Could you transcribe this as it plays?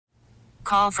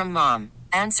Call from mom.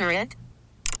 Answer it.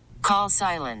 Call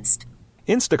silenced.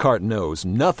 Instacart knows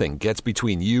nothing gets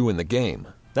between you and the game.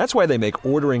 That's why they make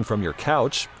ordering from your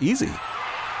couch easy.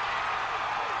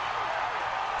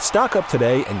 Stock up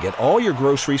today and get all your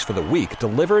groceries for the week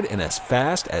delivered in as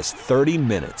fast as 30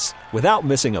 minutes without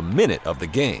missing a minute of the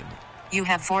game. You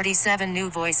have 47 new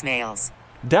voicemails.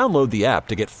 Download the app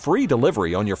to get free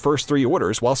delivery on your first 3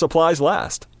 orders while supplies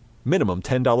last. Minimum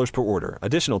 $10 per order.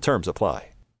 Additional terms apply.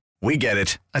 We get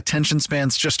it. Attention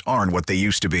spans just aren't what they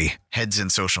used to be. Heads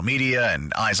in social media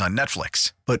and eyes on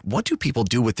Netflix. But what do people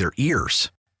do with their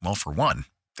ears? Well, for one,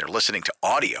 they're listening to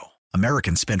audio.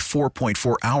 Americans spend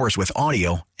 4.4 hours with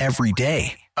audio every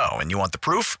day. Oh, and you want the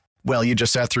proof? Well, you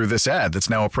just sat through this ad that's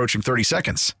now approaching 30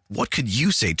 seconds. What could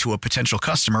you say to a potential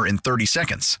customer in 30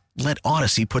 seconds? Let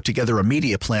Odyssey put together a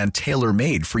media plan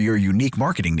tailor-made for your unique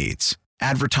marketing needs.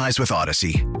 Advertise with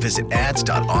Odyssey. Visit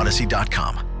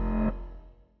ads.odyssey.com.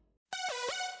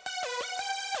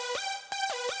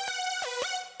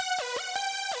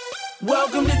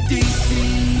 Welcome to DC.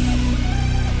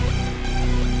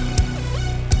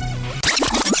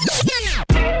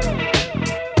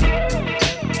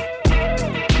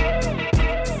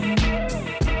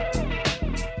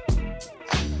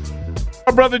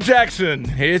 Our brother Jackson,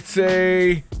 it's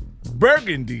a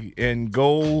burgundy and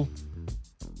gold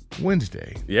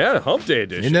Wednesday. Yeah, Hump Day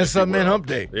edition. Isn't that something, man? Hump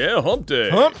Day. Yeah, Hump Day.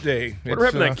 Hump Day. Whatever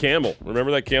happened to that camel?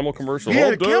 Remember that camel commercial? Yeah,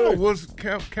 Hump the Day? camel was.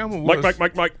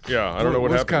 Mike. Yeah, I don't know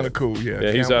what happened. It's kind of cool, yeah.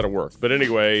 Yeah, he's out of work. But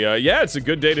anyway, it's a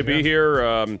good day to be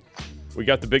here. We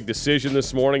got the big decision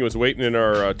this morning. It was waiting in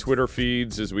our Twitter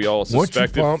feeds, as we all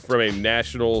suspected, from a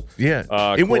national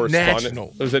it went national.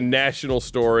 It was a national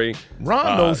story.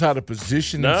 Ron knows how to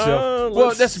position himself.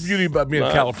 Well, that's the beauty about being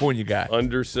a California guy.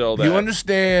 Undersell that. You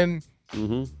understand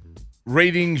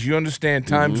ratings. You understand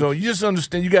time zone. You just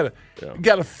understand. You got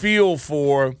to feel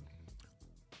for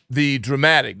the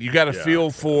dramatic. You got to feel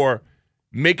for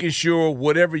making sure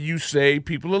whatever you say,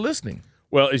 people are listening.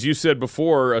 Well, as you said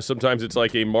before, sometimes it's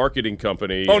like a marketing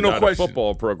company, no not question. a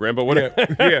football program. But whatever.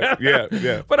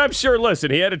 Yeah. But I'm sure.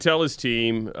 Listen, he had to tell his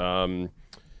team.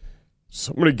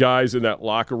 So many guys in that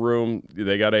locker room.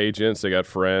 They got agents, they got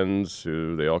friends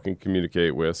who they all can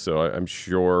communicate with. So I'm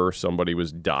sure somebody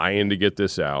was dying to get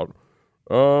this out.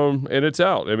 And it's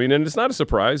out. I mean, and it's not a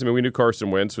surprise. I mean, we knew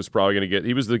Carson Wentz was probably going to get –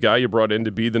 he was the guy you brought in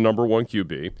to be the number one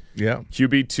QB. Yeah.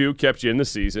 QB2 kept you in the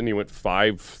season. He went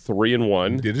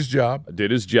 5-3-1. Did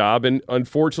his job. And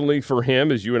unfortunately for him,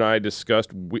 as you and I discussed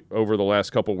over the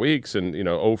last couple of weeks, and,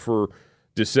 for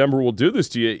December will do this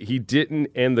to you, he didn't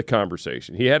end the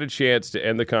conversation. He had a chance to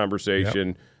end the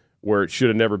conversation where it should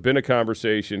have never been a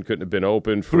conversation, couldn't have been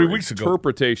open for 3 weeks ago.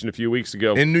 Interpretation a few weeks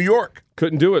ago. In New York.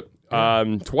 Couldn't do it.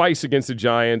 Twice against the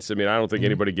Giants. I mean, I don't think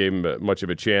anybody gave him much of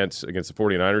a chance against the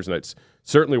 49ers, and that's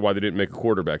certainly why they didn't make a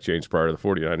quarterback change prior to the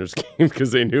 49ers game,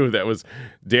 because they knew that was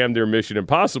damn near mission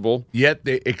impossible. Yet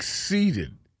they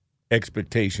exceeded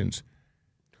expectations.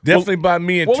 Definitely by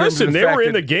me in terms of the they fact were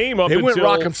in that the game up they until went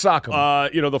rock'em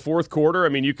sock'em. The fourth quarter. I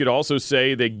mean, you could also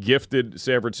say they gifted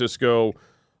San Francisco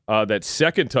that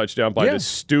second touchdown by this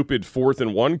stupid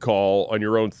 4th-and-1 call on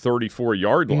your own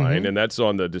 34-yard line, and that's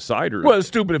on the decider. Well, it's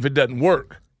stupid if it doesn't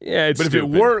work. Yeah, it's but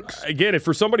stupid. If it works, again, if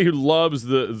for somebody who loves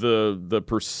the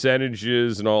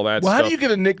percentages and all that well, stuff. how do you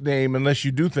get a nickname unless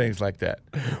you do things like that?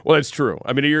 Well, it's true.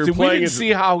 I mean, you're playing. We didn't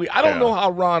see how I don't know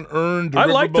how Ron earned. I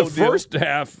like the first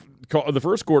half. The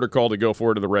first quarter call to go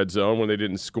forward to the red zone when they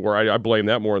didn't score. I blame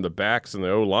that more on the backs and the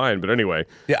O-line. But anyway.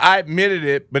 Yeah, I admitted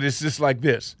it, but it's just like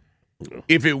this.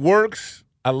 If it works,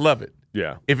 I love it.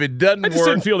 Yeah. If it doesn't work. I just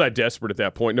didn't feel that desperate at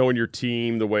that point, knowing your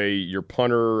team, the way your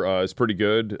punter is pretty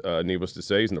good, needless to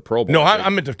say. He's in the Pro Bowl. No, I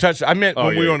meant to touch. I meant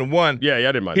when we were on the one. Yeah, I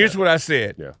didn't mind Here's that. what I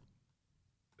said. Yeah.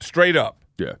 Straight up.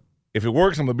 Yeah. If it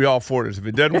works, I'm going to be all for this. If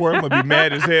it doesn't work, I'm going to be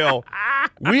mad as hell.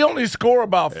 We only score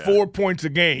about 4 points a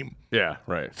game. Yeah,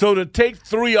 right. So to take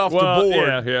 3 off the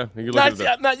board. Yeah. You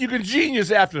can you can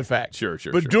genius after the fact. Sure.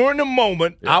 But during the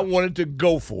moment, I wanted to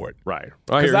go for it. Right.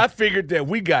 Because I figured that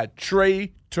we got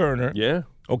Trey Turner. Yeah.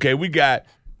 Okay, we got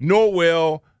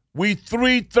Norwell. We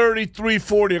 330,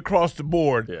 340 across the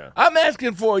board. Yeah. I'm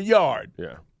asking for a yard.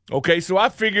 Yeah. Okay, so I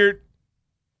figured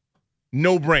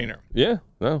no-brainer. Yeah.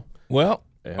 No. Well,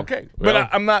 okay. But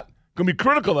I'm not going to be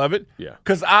critical of it. Yeah.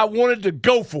 Because I wanted to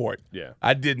go for it. Yeah.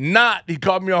 I did not. He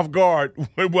caught me off guard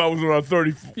when I was around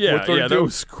 34. Yeah, 32. that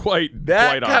was quite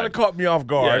That kind of caught me off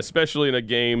guard. Yeah, especially in a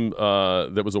game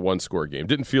that was a one-score game.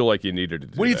 Didn't feel like you needed to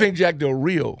do What do you think Jack Del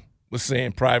Rio was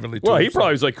saying privately to Well, he himself?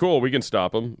 probably was like, cool, we can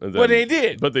stop him. And then, Well, they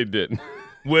did. But they didn't.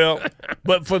 Well,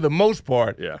 but for the most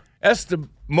part, Yeah. that's the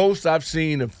most I've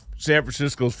seen of San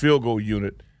Francisco's field goal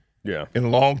unit Yeah. in a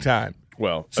long time.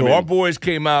 Well, So our boys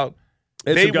came out.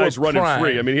 And they some guys were running primed.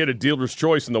 free. I mean, he had a dealer's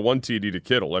choice in the 1 TD to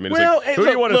Kittle. I mean, Well, who do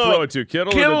you want to throw it to?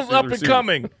 Kittle? Kittle's or up the and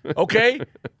coming, okay?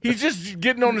 He's just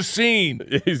getting on the scene.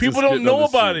 He's People just don't getting know on the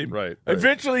about scene. him. Right.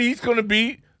 Eventually, he's going to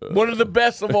be one of the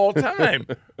best of all time.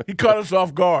 He caught us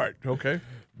off guard, okay?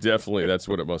 Definitely, that's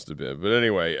what it must have been. But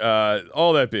anyway,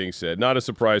 all that being said, not a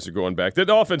surprise they're going back.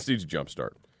 The offense needs a jump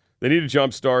start. They need a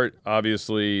jump start.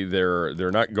 Obviously,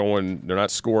 they're not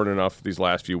scoring enough these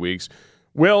last few weeks.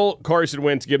 Will Carson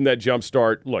Wentz give him that jump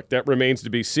start? Look, that remains to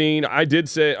be seen. I did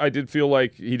feel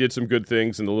like he did some good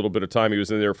things in the little bit of time he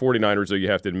was in there. 49ers, though,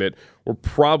 you have to admit, were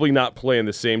probably not playing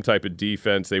the same type of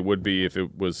defense they would be if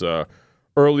it was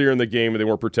earlier in the game and they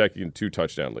weren't protecting a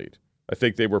 2-touchdown lead. I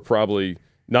think they were probably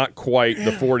not quite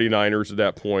the 49ers at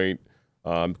that point.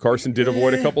 Carson did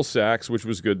avoid a couple sacks, which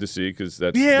was good to see because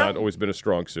that's not always been a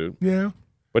strong suit. Yeah.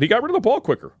 But he got rid of the ball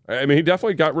quicker. I mean, he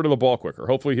definitely got rid of the ball quicker.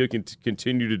 Hopefully he can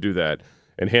continue to do that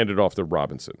and hand it off to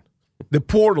Robinson. The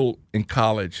portal in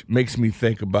college makes me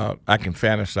think about, I can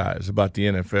fantasize about the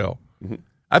NFL. Mm-hmm.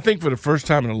 I think for the first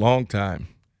time in a long time,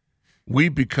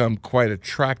 we've become quite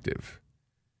attractive.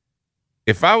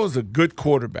 If I was a good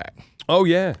quarterback. Oh,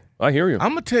 yeah. I hear you.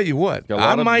 I'm going to tell you what. Got a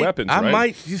lot of weapons, right? I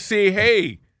might just say,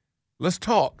 hey, let's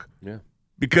talk. Yeah.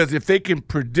 Because if they can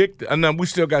predict, and we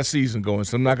still got season going,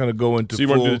 so I'm not going to go into So you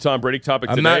full. want to do the Tom Brady topic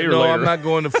today or later? No, I'm not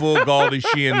going to full Galdi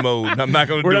Sheehan mode. I'm not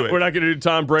going to do it. We're not going to do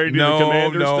Tom Brady and the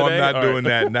Commanders today? No, I'm not All doing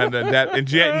right. that. In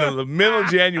the middle of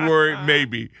January,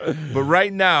 maybe. But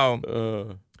right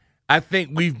now, I think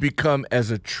we've become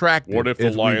as attractive. What if the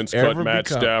as Lions we've cut ever Matt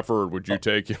become. Stafford? Would you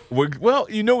take him? Well,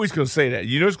 you know he's going to say that.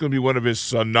 You know it's going to be one of his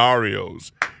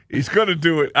scenarios. He's going to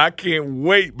do it. I can't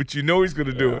wait, but you know he's going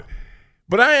to do it.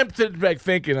 But I am sitting back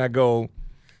thinking, I go,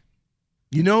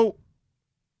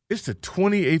 it's the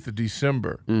 28th of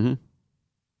December, and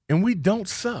we don't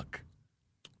suck.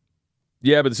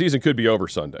 Yeah, but the season could be over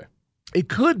Sunday. It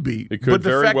could be. It could but the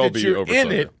very fact well that be you're over in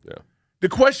Sunday. it, Yeah. the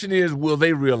question is, will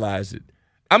they realize it?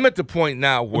 I'm at the point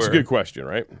now where That's a good question,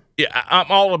 right? Yeah, I'm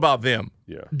all about them.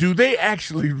 Yeah. Do they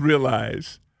actually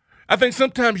realize? I think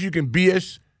sometimes you can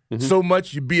BS so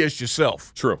much you BS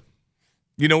yourself. True.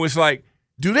 It's like,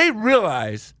 do they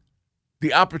realize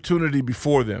the opportunity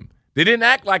before them? They didn't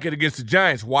act like it against the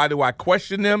Giants. Why do I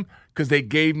question them? Because they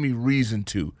gave me reason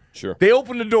to. Sure. They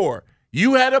opened the door.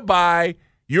 You had a bye.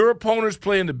 Your opponent's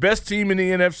playing the best team in the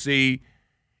NFC,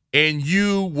 and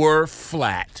you were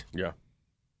flat. Yeah.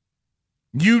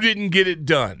 You didn't get it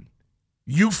done.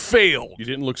 You failed. You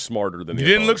didn't look smarter than You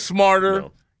didn't look smarter.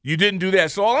 No. You didn't do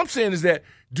that. So all I'm saying is that,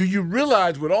 do you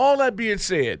realize, with all that being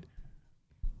said,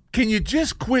 can you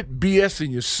just quit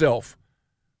BSing yourself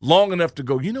long enough to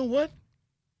go, you know what?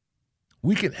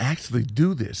 We can actually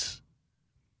do this.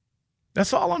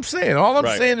 That's all I'm saying. All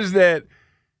I'm saying is that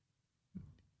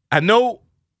I know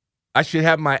I should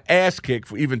have my ass kicked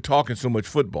for even talking so much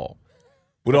football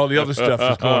with all the other stuff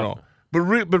that's going on. But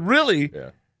really,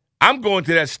 I'm going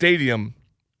to that stadium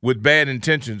with bad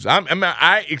intentions.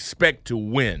 I expect to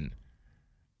win.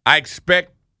 I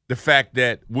expect the fact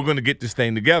that we're going to get this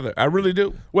thing together. I really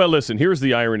do. Well, listen, here's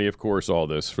the irony, of course, all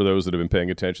this. For those that have been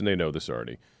paying attention, they know this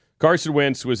already. Carson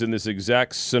Wentz was in this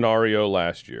exact scenario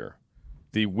last year.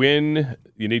 The win,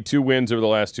 you need 2 wins over the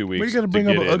last 2 weeks. Well, you got to bring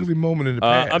up an ugly moment in the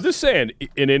past. I'm just saying,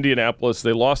 in Indianapolis,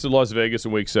 they lost to Las Vegas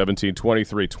in Week 17,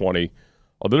 23-20.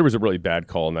 Although there was a really bad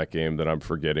call in that game that I'm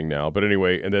forgetting now. But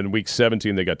anyway, and then Week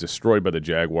 17, they got destroyed by the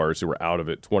Jaguars, who were out of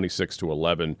it,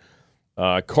 26-11.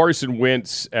 Carson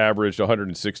Wentz averaged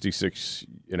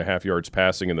 166.5 yards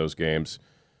passing in those games.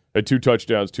 Had 2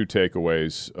 touchdowns, 2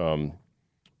 takeaways.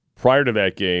 Prior to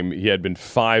that game, he had been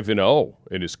 5-0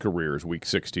 in his career, Week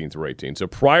 16 through 18. So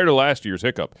prior to last year's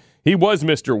hiccup, he was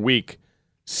Mr. Week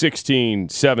 16,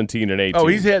 17, and 18. Oh,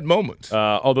 he's had moments.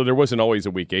 Although there wasn't always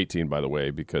a Week 18, by the way,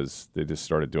 because they just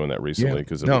started doing that recently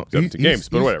because of Week 17 games.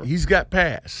 But whatever. He's got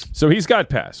pass. So he's got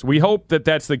pass. We hope that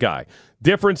that's the guy.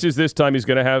 Difference is this time he's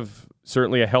going to have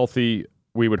certainly a healthy,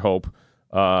 we would hope,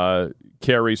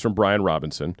 carries from Brian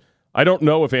Robinson. I don't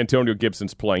know if Antonio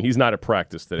Gibson's playing. He's not at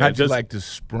practice today. How'd you like the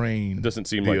sprain? It doesn't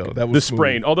seem deal? like that was the smooth.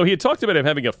 sprain. Although he had talked about him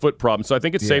having a foot problem, so I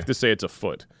think it's safe to say it's a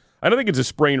foot. I don't think it's a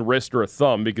sprained wrist or a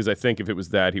thumb because I think if it was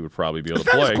that, he would probably be able to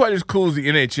play. It's not quite as cool as the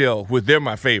NHL, which they're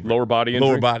my favorite. Lower body injury?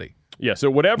 Lower body. Yeah,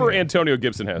 so whatever Antonio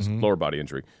Gibson has, lower body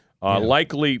injury.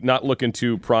 Likely not looking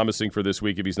too promising for this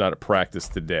week if he's not at practice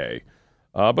today.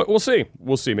 But we'll see.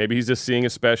 We'll see. Maybe he's just seeing a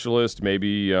specialist.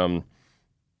 Maybe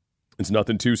it's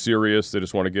nothing too serious. They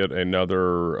just want to get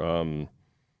another,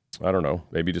 I don't know,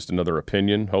 maybe just another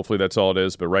opinion. Hopefully that's all it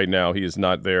is. But right now he is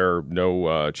not there.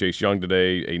 No Chase Young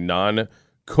today, a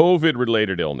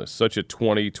non-COVID-related illness, such a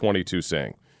 2022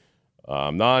 saying.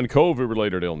 non-COVID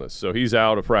related illness. So he's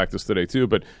out of practice today too.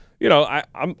 But I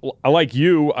like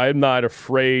you. I'm not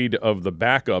afraid of the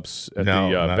backups at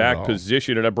the back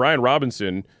position. And Brian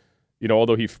Robinson,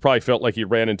 although he probably felt like he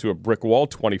ran into a brick wall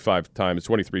 23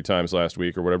 times last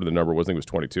week or whatever the number was. I think it was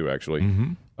 22 actually.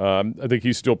 Mm-hmm. I think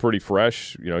he's still pretty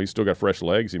fresh. He's still got fresh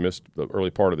legs. He missed the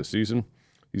early part of the season.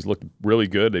 He's looked really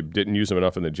good. They didn't use him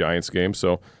enough in the Giants game.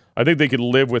 So I think they could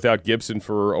live without Gibson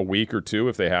for a week or two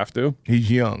if they have to.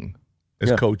 He's young,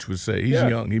 as Coach would say. He's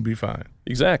young. He'd be fine.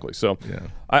 Exactly. So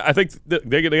I think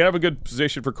they have a good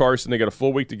position for Carson. They got a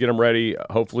full week to get him ready.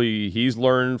 Hopefully he's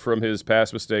learned from his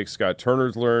past mistakes. Scott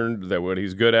Turner's learned that what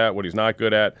he's good at, what he's not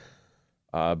good at.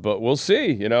 But we'll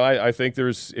see. I think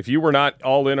if you were not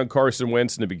all in on Carson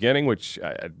Wentz in the beginning, which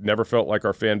I never felt like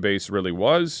our fan base really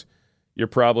was, you're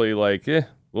probably like,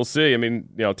 we'll see. I mean,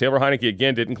 Taylor Heineke,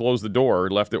 again, didn't close the door,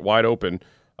 left it wide open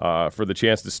for the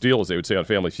chance to steal, as they would say on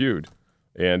Family Feud.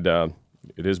 And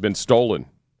it has been stolen,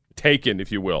 taken,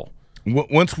 if you will.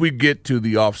 Once we get to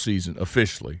the offseason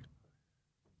officially,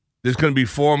 there's going to be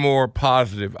far more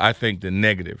positive, I think, than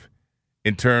negative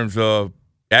in terms of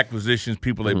acquisitions,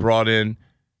 people they brought in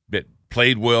that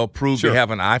played well, proved they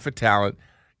have an eye for talent.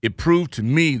 It proved to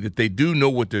me that they do know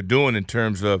what they're doing in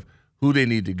terms of who they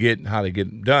need to get and how they get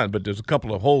them done, but there's a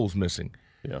couple of holes missing.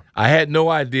 Yeah. I had no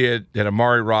idea that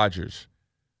Amari Rodgers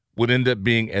would end up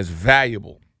being as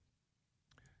valuable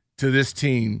to this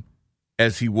team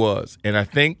as he was. And I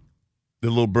think the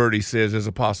little birdie says there's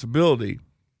a possibility.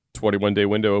 21-day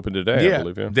window open today, I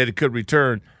believe. Yeah, that it could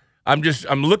return. I'm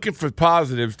looking for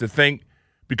positives to think,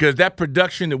 because that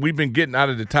production that we've been getting out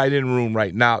of the tight end room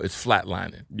right now is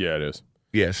flatlining. Yeah, it is.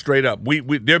 Yeah, straight up.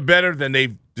 They're better than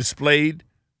they've displayed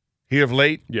here of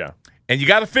late. Yeah. And you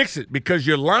got to fix it because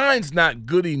your line's not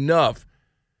good enough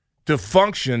to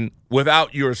function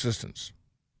without your assistance.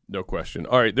 No question.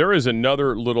 All right, there is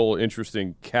another little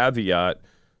interesting caveat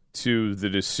to the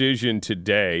decision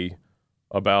today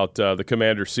about the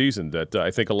Commander season that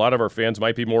I think a lot of our fans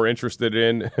might be more interested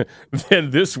in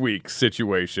than this week's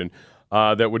situation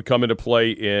that would come into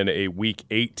play in a Week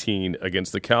 18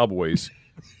 against the Cowboys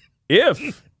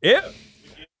if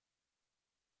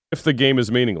the game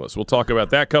is meaningless. We'll talk about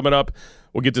that coming up.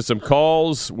 We'll get to some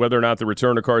calls, whether or not the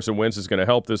return of Carson Wentz is going to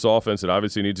help this offense. It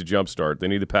obviously needs a jump start. They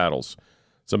need the paddles.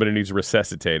 Somebody needs to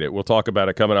resuscitate it. We'll talk about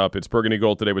it coming up. It's Burgundy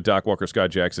Gold today with Doc Walker,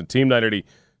 Scott Jackson. Team 980,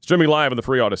 streaming live on the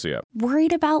free Odyssey app.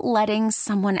 Worried about letting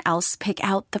someone else pick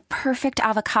out the perfect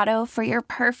avocado for your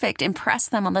perfect impress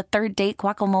them on the third date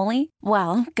guacamole?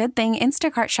 Well, good thing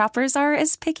Instacart shoppers are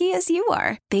as picky as you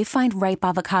are. They find ripe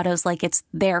avocados like it's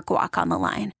their guac on the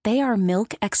line. They are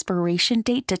milk expiration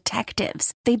date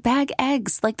detectives. They bag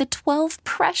eggs like the 12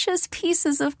 precious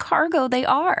pieces of cargo they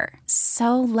are.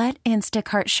 So let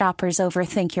Instacart shoppers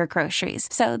overthink your groceries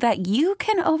so that you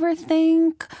can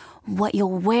overthink what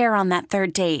you'll wear on that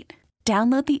third date.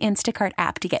 Download the Instacart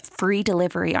app to get free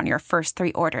delivery on your first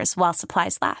 3 orders while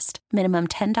supplies last. Minimum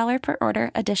 $10 per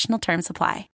order. Additional terms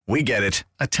apply. We get it.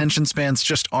 Attention spans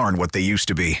just aren't what they used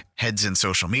to be. Heads in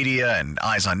social media and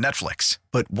eyes on Netflix.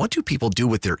 But what do people do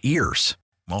with their ears?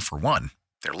 Well, for one,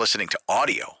 they're listening to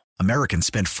audio. Americans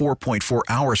spend 4.4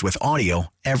 hours with audio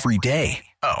every day.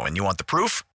 Oh, and you want the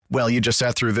proof? Well, you just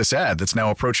sat through this ad that's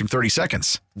now approaching 30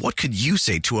 seconds. What could you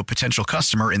say to a potential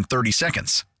customer in 30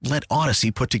 seconds? Let Odyssey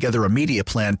put together a media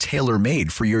plan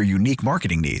tailor-made for your unique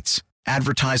marketing needs.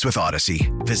 Advertise with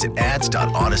Odyssey. Visit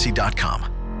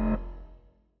ads.odyssey.com.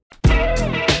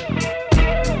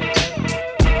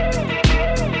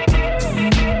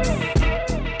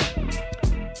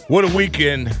 What a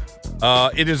weekend.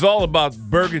 It is all about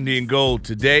Burgundy and Gold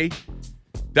today.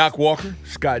 Doc Walker,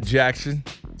 Scott Jackson,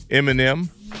 Eminem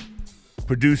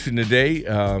producing today.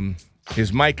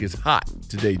 His mic is hot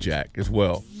today, Jack, as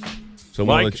well. So I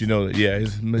want to let you know that,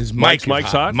 his mic's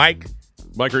hot. Mike,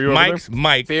 are you over there?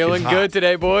 Mic feeling good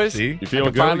today, boys? See? You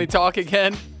feeling good? Finally talk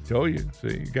again. Told you.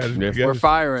 See, you guys. We're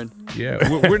firing. Yeah,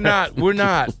 we're not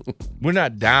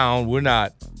down.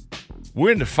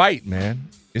 We're in the fight, man.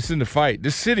 It's in the fight.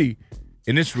 This city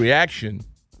and this reaction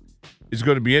is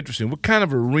going to be interesting. What kind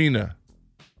of arena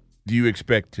do you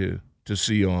expect to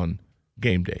see on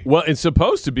game day? Well, it's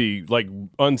supposed to be like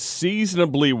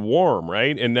unseasonably warm,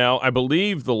 right? And now I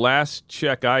believe the last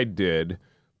check I did,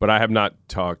 but I have not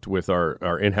talked with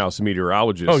our in-house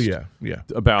meteorologist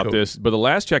about this. But the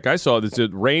last check I saw, that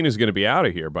said rain is going to be out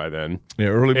of here by then. Yeah,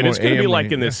 early morning. And it's going to be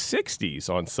like in the 60s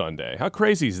on Sunday. How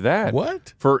crazy is that?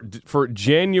 What? For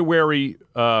January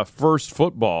 1st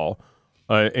football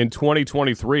in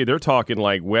 2023, they're talking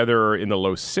like weather in the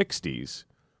low 60s.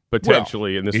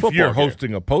 potentially in this football If you're game.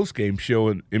 hosting a post-game show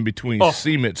in between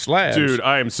cement slabs. Dude,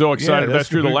 I am so excited. Yeah, that's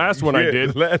true. The last one I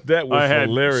did, that was I had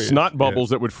hilarious. snot bubbles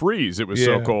that would freeze. It was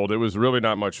so cold. It was really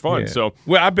not much fun. Yeah. So,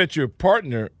 well, I bet your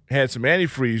partner had some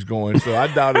antifreeze going, so I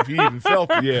doubt if he even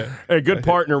felt it. Yeah. a good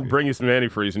partner will bring you some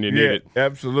antifreeze when you need it.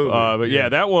 Absolutely. But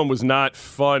that one was not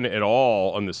fun at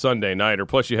all on the Sunday nighter.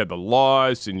 Plus, you had the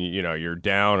loss, and you're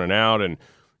down and out, and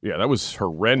that was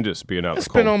horrendous being out. It's in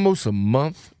the cold. been almost a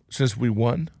month since we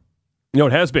won. No,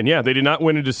 it has been. Yeah, they did not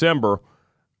win in December.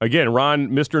 Again, Ron,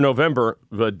 Mr. November,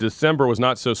 the December was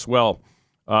not so swell.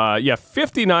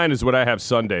 59 is what I have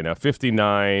Sunday now.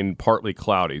 59, partly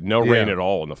cloudy. No rain at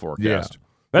all in the forecast. Yeah.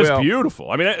 That's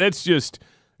beautiful. I mean, that's just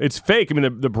 – it's fake. I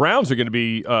mean, the Browns are going to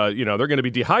be they're going to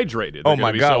be dehydrated. Oh,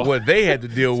 my God, what they had to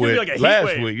deal with like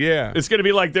last week. Yeah. It's going to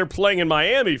be like they're playing in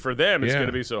Miami for them. It's going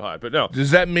to be so hot. But no.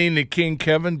 Does that mean that King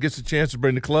Kevin gets a chance to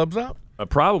bring the clubs out?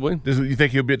 Probably. You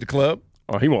think he'll be at the club?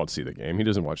 Oh, he won't see the game. He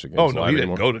doesn't watch the games. Oh, no, live he didn't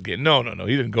anymore. go to game. No.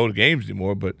 He didn't go to games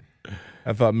anymore, but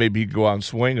I thought maybe he'd go out and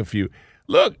swing a few.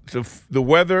 Look, the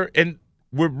weather, and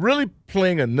we're really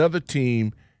playing another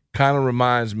team kind of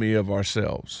reminds me of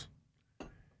ourselves.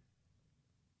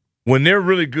 When they're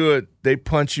really good, they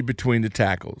punch you between the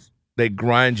tackles. They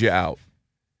grind you out.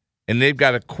 And they've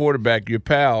got a quarterback, your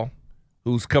pal,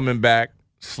 who's coming back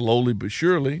slowly but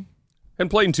surely. And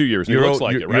played in 2 years. And he looks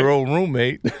like it, right? Your old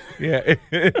roommate. Yeah.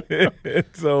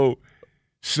 So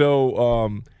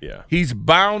he's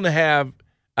bound to have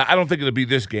 – I don't think it'll be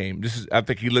this game. I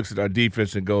think he looks at our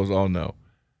defense and goes, oh, no.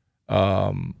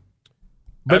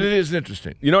 But it is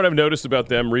interesting. You know what I've noticed about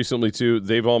them recently, too?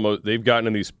 They've gotten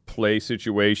in these play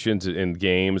situations in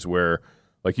games where,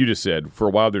 like you just said, for a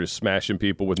while they're just smashing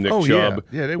people with Nick Chubb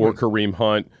or Kareem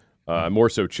Hunt. More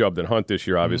so Chubb than Hunt this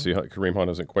year, obviously. Mm-hmm. Kareem Hunt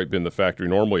hasn't quite been the factor he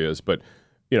normally is. But,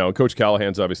 Coach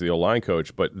Callahan's obviously the O-line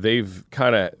coach, but they've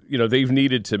kind of, they've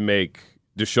needed to make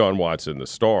Deshaun Watson the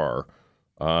star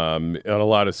in a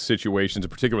lot of situations, in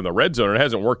particular in the red zone, and it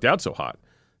hasn't worked out so hot.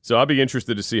 So I'll be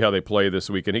interested to see how they play this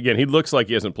week. And again, he looks like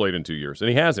he hasn't played in 2 years, and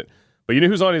he hasn't. But you know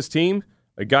who's on his team?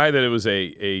 A guy that was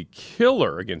a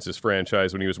killer against his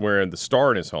franchise when he was wearing the star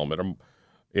in his helmet.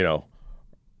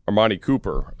 Amari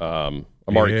Cooper.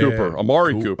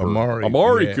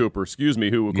 Excuse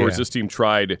me. Who, of course, this team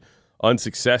tried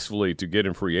unsuccessfully to get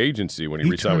in free agency when he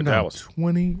re-signed with Dallas.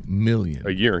 $20 million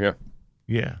a year. Yeah.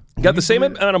 Yeah. Got the same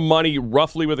amount of money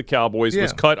roughly with the Cowboys.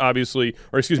 Was cut, obviously,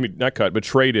 or excuse me, not cut, but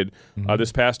traded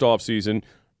this past offseason.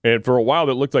 And for a while,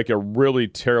 that looked like a really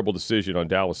terrible decision on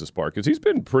Dallas's part because he's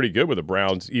been pretty good with the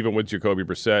Browns, even with Jacoby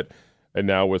Brissett and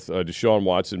now with Deshaun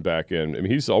Watson back in. I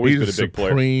mean, he's always been a big player.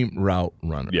 Supreme route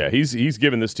runner. Yeah, he's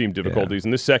given this team difficulties.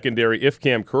 And this secondary, if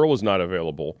Cam Curl is not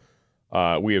available,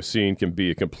 we have seen can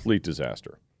be a complete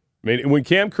disaster. I mean, when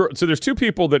Cam Curl – so there's two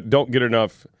people that don't get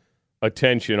enough –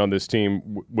 attention on this team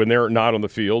when they're not on the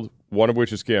field, one of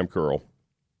which is Cam Curl,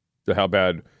 to how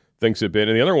bad things have been.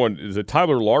 And the other one is a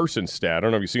Tyler Larson stat. I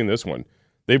don't know if you've seen this one.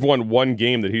 They've won one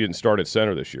game that he didn't start at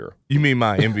center this year. You mean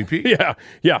my MVP?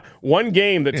 Yeah. One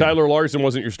game that Tyler Larson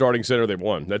wasn't your starting center, they've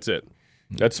won. That's it.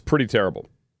 That's pretty terrible.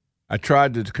 I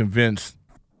tried to convince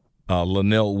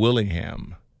Linnell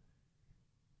Willingham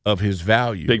of his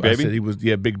value. Big Baby? I said he was,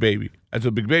 Big Baby. I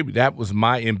said, Big Baby, that was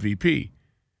my MVP.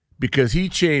 Because he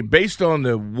changed based on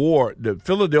the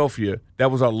Philadelphia,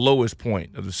 that was our lowest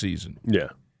point of the season. Yeah.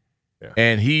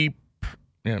 And he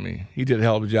did a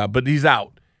hell of a job. But he's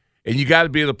out. And you got to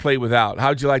be able to play without.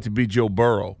 How'd you like to be Joe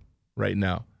Burrow right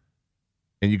now?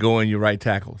 And you go in your right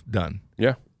tackle, done.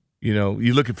 Yeah.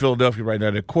 You look at Philadelphia right now,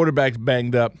 their quarterback's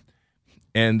banged up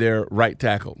and their right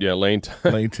tackle. Yeah, Lane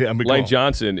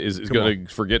Johnson is going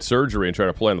to forget surgery and try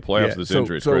to play in the playoffs with this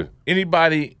injury. So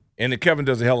anybody, and Kevin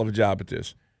does a hell of a job at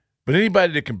this, but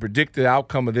anybody that can predict the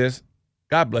outcome of this,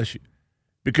 God bless you.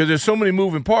 Because there's so many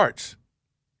moving parts.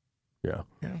 Yeah.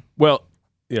 Well,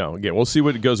 again, we'll see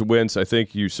what goes wins. I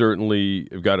think you certainly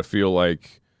have got to feel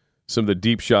like some of the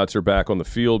deep shots are back on the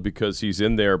field because he's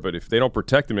in there. But if they don't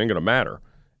protect him, it ain't going to matter.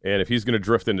 And if he's going to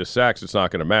drift into sacks, it's not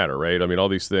going to matter, right? I mean, all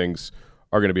these things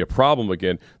are going to be a problem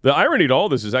again. The irony to all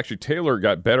this is actually Taylor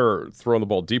got better throwing the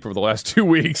ball deep over the last 2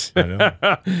 weeks. I know.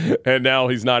 And now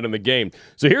he's not in the game.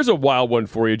 So here's a wild one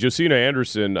for you. Josina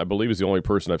Anderson, I believe, is the only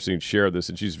person I've seen share this,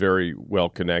 and she's very well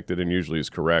connected and usually is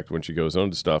correct when she goes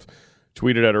on to stuff.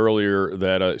 Tweeted out earlier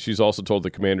that she's also told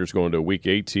the Commanders going to Week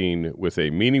 18 with a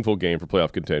meaningful game for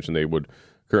playoff contention. They would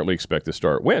currently expect to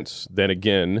start Wentz. Then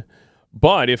again,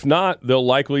 but if not, they'll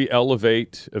likely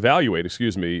evaluate,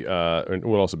 and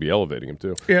we'll also be elevating him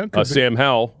too. Yeah, Sam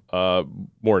Howell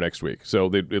more next week. So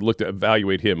they'd look to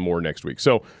evaluate him more next week.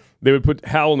 So they would put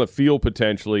Howell in the field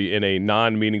potentially in a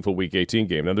non-meaningful Week 18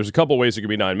 game. Now, there's a couple ways it could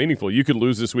be non-meaningful. You could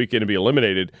lose this weekend and be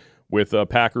eliminated with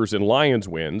Packers and Lions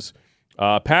wins.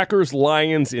 Packers,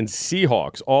 Lions, and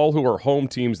Seahawks, all who are home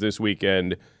teams this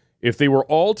weekend. If they were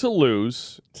all to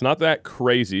lose, it's not that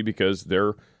crazy because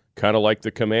they're kind of like the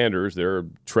Commanders. They're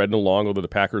treading along, although the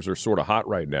Packers are sort of hot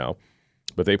right now.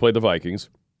 But they played the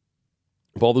Vikings.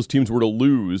 If all those teams were to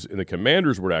lose and the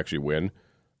Commanders were to actually win,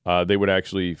 they would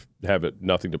actually have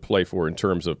nothing to play for in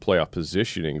terms of playoff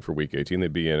positioning for Week 18.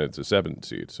 They'd be in as a 7th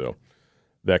seed. So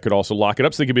that could also lock it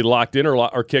up. So they could be locked in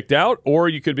or kicked out, or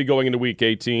you could be going into Week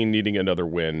 18 needing another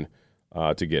win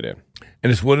to get in.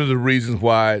 And it's one of the reasons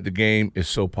why the game is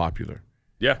so popular.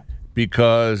 Yeah.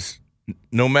 Because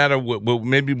no matter what, well,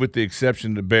 maybe with the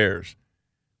exception of the Bears,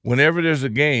 whenever there's a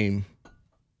game,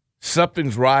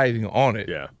 something's riding on it.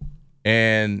 Yeah.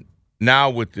 And now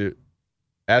with the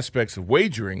aspects of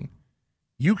wagering,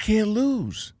 you can't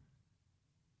lose.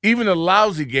 Even a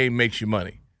lousy game makes you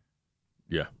money.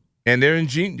 Yeah. And they're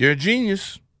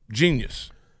genius.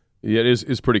 Yeah,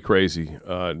 it's pretty crazy,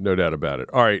 no doubt about it.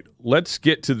 All right, let's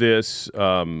get to this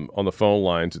on the phone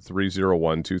lines at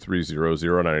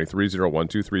 301-230-0980,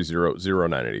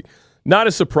 301-230-0980. Not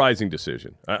a surprising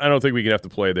decision. I don't think we can have to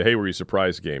play the, hey, were you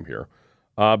surprised game here.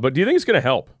 But do you think it's going to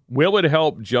help? Will it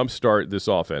help jumpstart this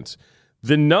offense?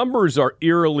 The numbers are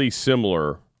eerily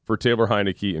similar for Taylor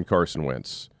Heineke and Carson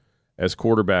Wentz as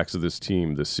quarterbacks of this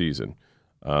team this season.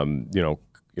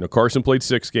 Carson played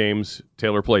 6 games.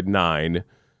 Taylor played 9.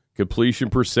 Completion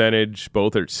percentage,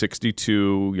 both are at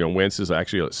 62. Wentz is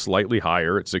actually slightly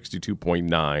higher at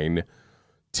 62.9.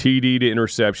 TD to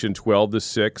interception,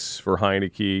 12-6 for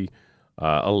Heineke,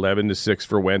 11-6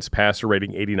 for Wentz. Passer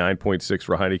rating, 89.6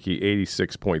 for Heineke,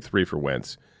 86.3 for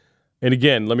Wentz. And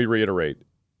again, let me reiterate,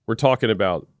 we're talking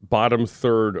about bottom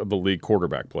third of the league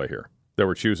quarterback play here that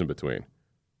we're choosing between,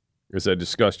 as I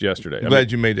discussed yesterday. I'm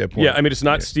glad you made that point. Yeah, it's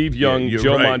not Steve Young,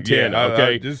 Joe right. Montana,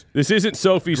 okay? This isn't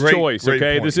Sophie's Choice,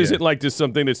 okay? Point, this isn't like just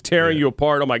something that's tearing you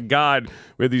apart. Oh, my God,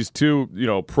 we have these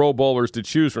 2, Pro Bowlers to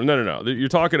choose from. No. You're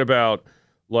talking about,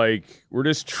 we're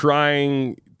just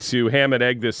trying to ham and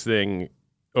egg this thing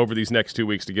over these next 2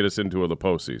 weeks to get us into the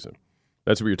postseason.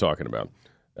 That's what you're talking about.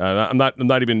 I'm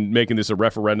not even making this a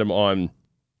referendum on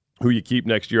who you keep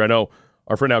next year. I know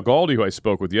our friend Al Galdi, who I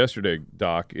spoke with yesterday,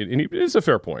 Doc, and it's a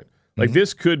fair point.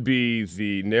 This could be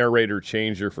the narrator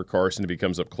changer for Carson if he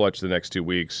comes up clutch the next 2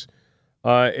 weeks.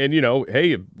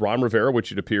 Hey, Ron Rivera,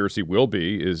 which it appears he will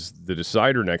be, is the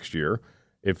decider next year.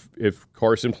 If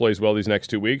Carson plays well these next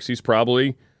 2 weeks, he's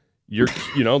probably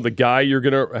the guy you're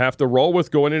going to have to roll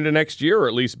with going into next year, or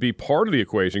at least be part of the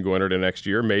equation going into next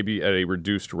year, maybe at a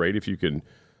reduced rate if you can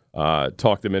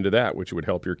talk them into that, which would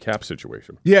help your cap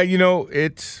situation. Yeah, I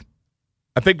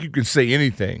think you can say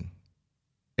anything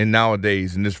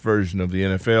nowadays in this version of the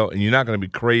NFL, and you're not going to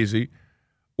be crazy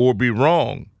or be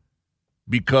wrong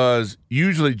because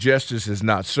usually justice is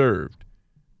not served.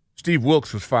 Steve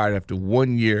Wilks was fired after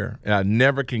 1 year, and I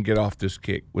never can get off this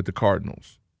kick with the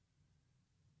Cardinals.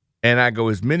 And I go,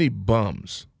 as many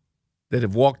bums that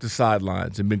have walked the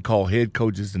sidelines and been called head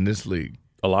coaches in this league.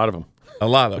 A lot of them.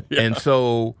 Yeah. And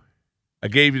so I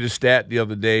gave you the stat the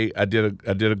other day. I did a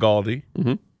Galdi.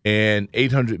 Mm-hmm. And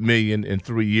 $800 million in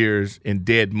 3 years in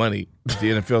dead money the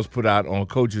NFL's put out on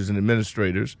coaches and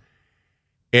administrators.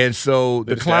 And so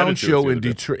the clown show in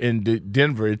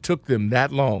Denver, it took them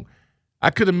that long. I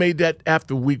could have made that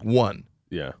after week 1.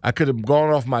 Yeah. I could have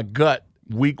gone off my gut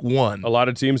week 1. A lot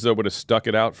of teams, though, would have stuck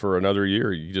it out for another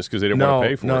year just because they didn't want to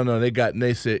pay for it. No,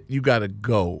 they said, you got to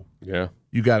go. Yeah.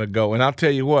 You got to go. And I'll tell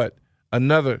you what,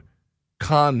 another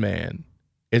con man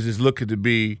is looking to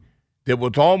be that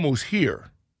was almost here.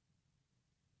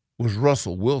 Was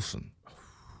Russell Wilson.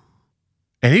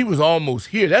 And he was almost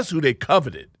here. That's who they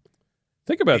coveted.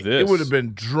 Think about this. It would have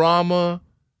been drama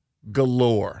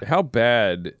galore. How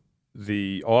bad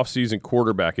the offseason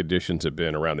quarterback additions have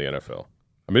been around the NFL.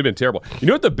 It's been terrible. You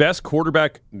know what the best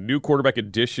new quarterback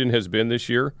addition has been this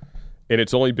year? And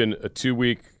it's only been a 2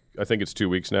 week, I think it's 2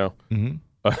 weeks now. Mm-hmm.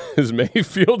 Is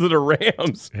Mayfield to the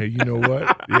Rams. Hey, you know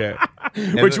what? Yeah.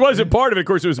 Which wasn't part of it. Of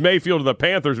course, it was Mayfield to the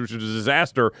Panthers, which was a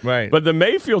disaster. Right. But the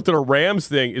Mayfield to the Rams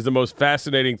thing is the most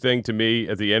fascinating thing to me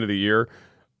at the end of the year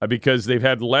because they've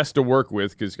had less to work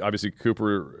with because obviously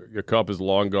Cooper Kupp is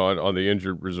long gone on the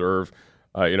injured reserve.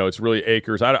 It's really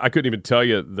Akers. I couldn't even tell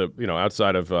you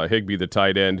outside of Higbee, the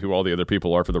tight end, who all the other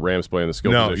people are for the Rams playing the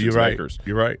skill positions. You're right. Akers.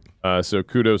 You're right. So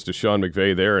kudos to Sean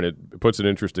McVay there, and it puts an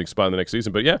interesting spot in the next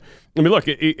season. But yeah, look,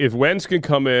 if Wentz can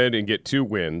come in and get 2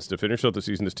 wins to finish out the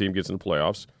season, this team gets in the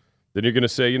playoffs, then you're going to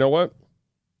say, you know what?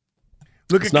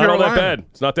 It's not all that bad.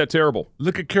 It's not that terrible.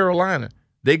 Look at Carolina.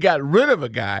 they got rid of a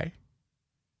guy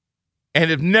and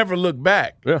have never looked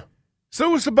back. Yeah.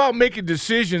 So it's about making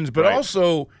decisions, but Right.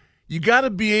 also you got to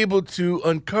be able to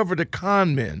uncover the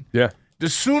con men. Yeah.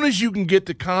 As soon as you can get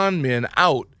the con men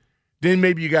out, then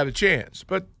maybe you got a chance.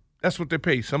 But that's what they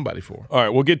pay somebody for. All right,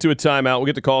 we'll get to a timeout. We'll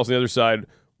get to calls on the other side.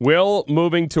 Will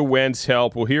moving to Wentz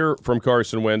help? We'll hear from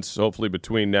Carson Wentz hopefully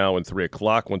between now and 3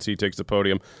 o'clock once he takes the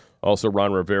podium. Also,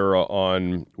 Ron Rivera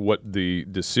on why the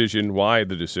decision.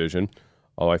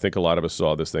 Oh, I think a lot of us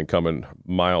saw this thing coming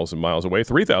miles and miles away,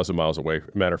 3,000 miles away.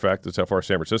 Matter of fact, that's how far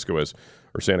San Francisco is,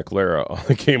 or Santa Clara, on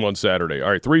the game on Saturday.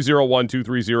 All right,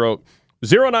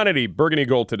 301-230-0980, Burgundy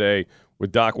Gold today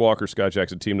with Doc Walker, Scott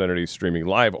Jackson, Team 980, streaming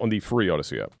live on the free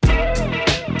Odyssey app.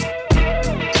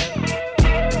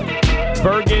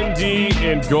 Burgundy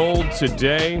and Gold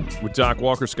today with Doc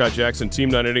Walker, Scott Jackson, Team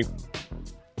 980,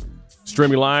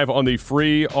 streaming live on the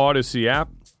free Odyssey app.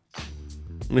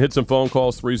 I'm going to hit some phone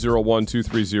calls,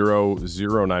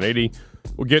 301-230-0980.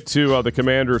 We'll get to the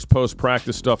Commanders'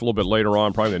 post-practice stuff a little bit later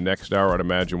on, probably the next hour, I'd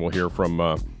imagine. We'll hear from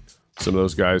some of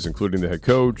those guys, including the head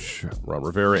coach, Ron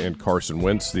Rivera, and Carson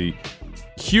Wentz, the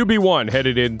QB1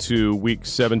 headed into Week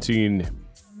 17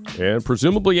 and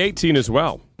presumably 18 as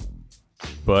well.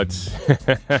 But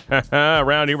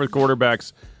around here with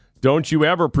quarterbacks, don't you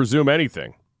ever presume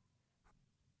anything,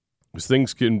 because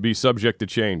things can be subject to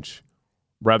change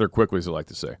rather quickly, as I like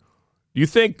to say. Do you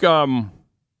think Taylor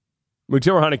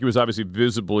Heinicke was obviously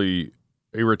visibly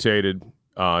irritated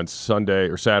on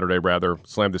Saturday,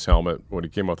 slammed his helmet when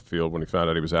he came off the field when he found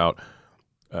out he was out.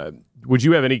 Would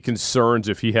you have any concerns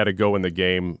if he had to go in the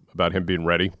game about him being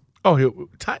ready? Oh, he'll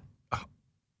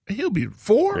be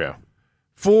 4? Yeah.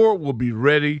 4 will be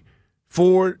ready.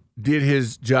 4 did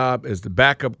his job as the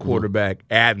backup quarterback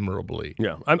admirably.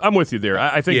 Yeah, I'm with you there.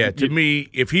 I think. Yeah, to me,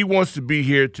 if he wants to be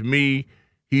here, to me,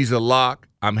 he's a lock.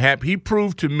 I'm happy. He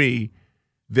proved to me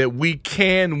that we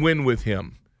can win with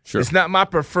him. Sure. It's not my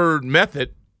preferred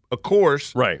method, of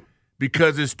course, right?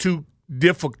 Because it's too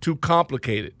difficult, too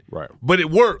complicated. Right. But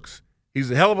it works. He's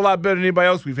a hell of a lot better than anybody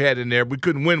else we've had in there. We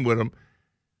couldn't win with him.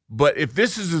 But if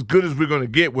this is as good as we're going to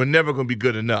get, we're never going to be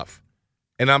good enough.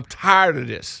 And I'm tired of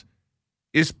this.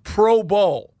 It's pro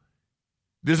ball.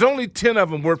 There's only 10 of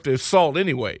them worth their salt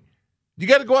anyway. You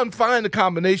got to go out and find the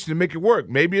combination to make it work.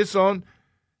 Maybe it's on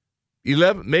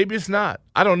 11. Maybe it's not.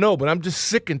 I don't know. But I'm just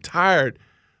sick and tired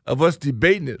of us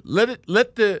debating it.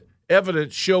 Let the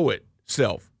evidence show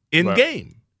itself in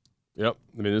game. Yep.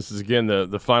 I mean, this is, again,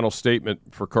 the final statement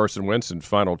for Carson Wentz and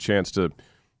final chance to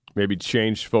maybe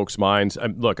change folks' minds.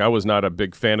 Look, I was not a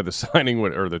big fan of the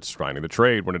the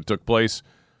trade when it took place.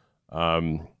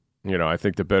 I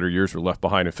think the better years were left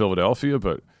behind in Philadelphia,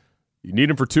 but you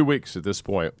need him for 2 weeks at this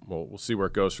point. Well, we'll see where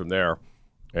it goes from there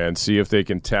and see if they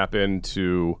can tap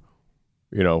into,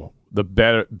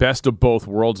 the best of both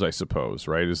worlds, I suppose,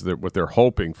 right, is what they're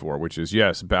hoping for, which is,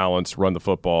 yes, balance, run the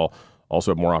football,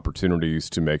 also have more opportunities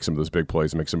to make some of those big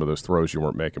plays, make some of those throws you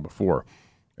weren't making before.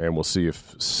 And we'll see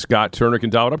if Scott Turner can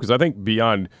dial it up, because I think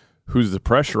beyond who's the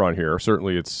pressure on here,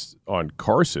 certainly it's on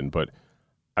Carson, but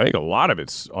I think a lot of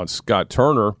it's on Scott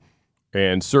Turner,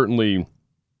 and certainly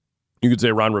you could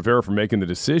say Ron Rivera for making the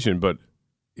decision, but,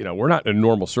 we're not in a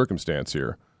normal circumstance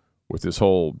here with this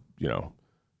whole,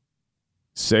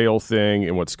 sale thing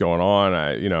and what's going on.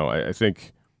 I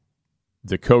think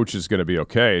the coach is going to be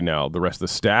okay. Now, the rest of the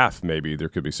staff, maybe there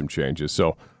could be some changes.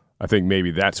 So I think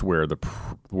maybe that's where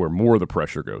more of the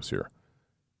pressure goes here.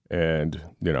 And,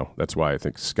 that's why I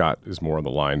think Scott is more on the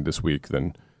line this week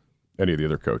than any of the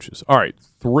other coaches. All right,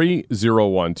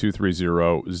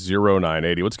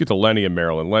 301-230-0980. Let's get to Lenny in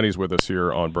Maryland. Lenny's with us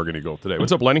here on Burgundy Gold today.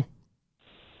 What's up, Lenny?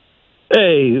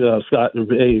 Hey, Scott.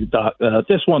 Hey, Doc.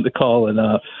 Just wanted to call and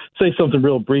say something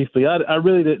real briefly. I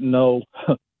really didn't know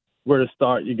where to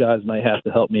start. You guys might have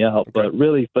to help me out. Okay. But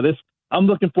really, for this, I'm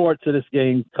looking forward to this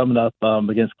game coming up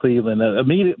against Cleveland.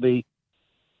 Immediately,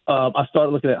 I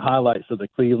started looking at highlights of the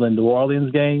Cleveland-New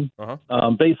Orleans game,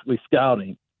 basically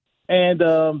scouting. And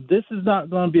this is not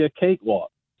going to be a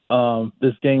cakewalk,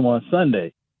 this game on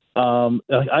Sunday.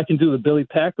 I can do the Billy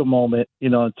Packer moment,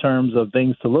 in terms of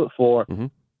things to look for. Mm-hmm.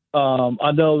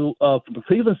 I know from the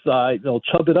Cleveland side, they'll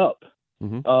chub it up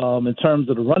in terms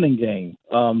of the running game.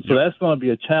 So that's going to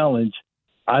be a challenge.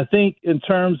 I think in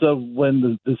terms of when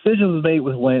the decision was made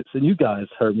with Wentz, and you guys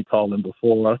heard me call him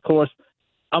before, of course,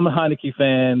 I'm a Heinicke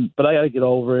fan, but I got to get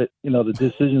over it. The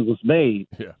decision was made.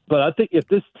 Yeah. But I think if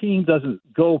this team doesn't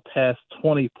go past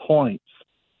 20 points,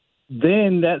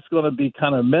 then that's going to be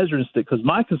kind of a measuring stick. Because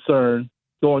my concern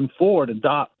going forward, and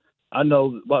Doc, I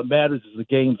know what matters is the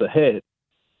games ahead.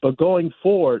 But going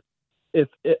forward,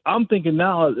 I'm thinking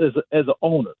now as an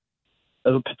owner,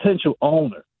 as a potential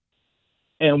owner,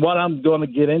 And what I'm going to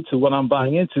get into, what I'm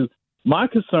buying into, my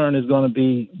concern is going to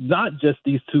be not just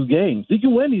these 2 games. You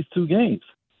can win these 2 games.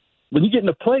 When you get in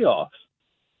the playoffs,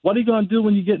 what are you going to do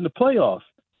when you get in the playoffs?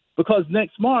 Because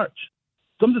next March,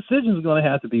 some decisions are going to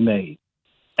have to be made.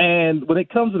 And when it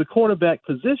comes to the quarterback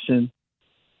position,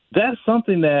 that's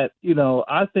something that,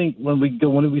 I think when we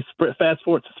fast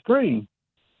forward to spring,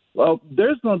 well,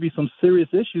 there's going to be some serious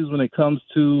issues when it comes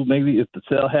to maybe if the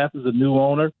sale happens, a new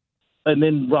owner, and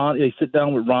then they sit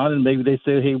down with Ron and maybe they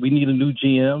say, hey, we need a new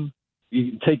GM.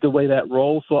 You take away that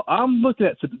role. So I'm looking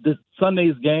at this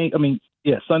Sunday's game.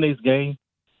 Sunday's game.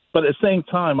 But at the same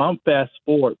time, I'm fast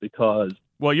forward because.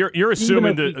 Well, you're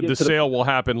assuming that the sale will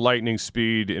happen lightning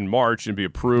speed in March and be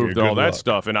approved and all that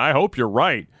stuff. And I hope you're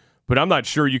right. But I'm not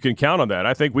sure you can count on that.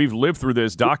 I think we've lived through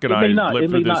this. Doc and I lived through this.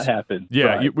 It may not happen.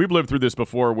 Yeah, right. We've lived through this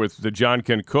before with the John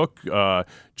Ken Cook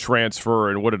transfer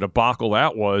and what a debacle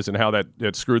that was and how that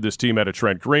screwed this team out of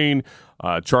Trent Green.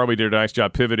 Charlie did a nice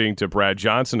job pivoting to Brad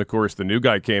Johnson. Of course, the new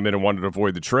guy came in and wanted to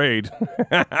avoid the trade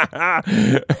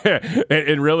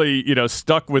and really,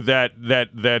 stuck with that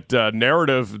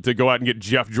narrative to go out and get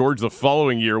Jeff George the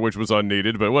following year, which was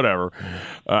unneeded, but whatever.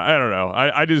 I don't know.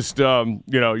 I just,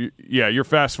 you're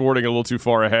fast forwarding a little too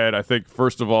far ahead. I think,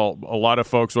 first of all, a lot of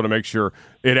folks want to make sure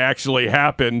it actually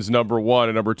happens, number one,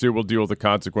 and number two, we'll deal with the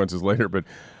consequences later. But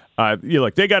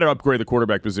they got to upgrade the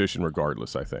quarterback position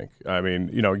regardless, I think. I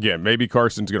mean, again, maybe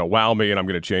Carson's going to wow me and I'm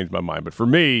going to change my mind. But for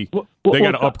me, they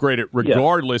got to upgrade it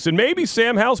regardless. Yeah. And maybe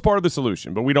Sam Howell's part of the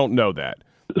solution, but we don't know that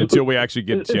until we actually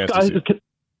get a chance to see it.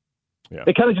 Yeah.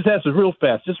 It kind of just asks a real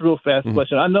fast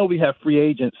question. I know we have free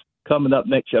agents coming up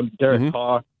next year. Derek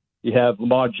Carr, you have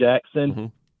Lamar Jackson. Mm-hmm.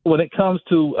 When it comes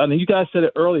to, you guys said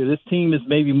it earlier, this team is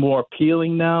maybe more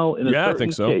appealing now in a certain I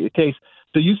think so. case.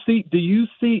 Do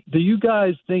you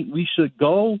guys think we should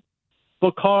go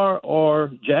for Carr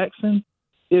or Jackson?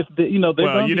 If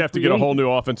you'd have to get a whole new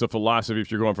offensive philosophy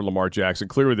if you're going for Lamar Jackson.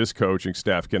 Clearly, this coaching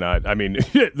staff cannot. I mean,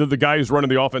 the guy who's running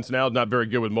the offense now is not very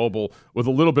good with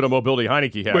a little bit of mobility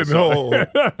Heineke has. Wait a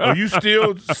minute, are you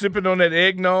still sipping on that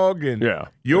eggnog? And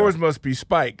yours must be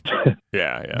spiked.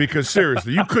 Yeah. Because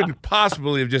seriously, you couldn't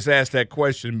possibly have just asked that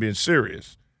question and been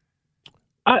serious.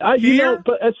 But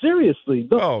seriously,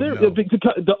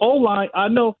 the O-line.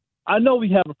 I know we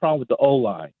have a problem with the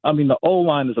O-line. I mean, the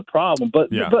O-line is a problem, but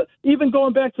even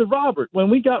going back to Robert, when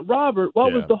we got Robert,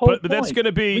 what was the whole point? But that's going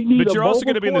to be. But you're also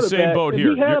going to be in the same boat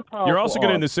here. You're also going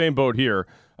to be in the same boat here.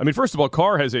 I mean, first of all,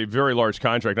 Carr has a very large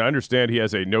contract. I understand he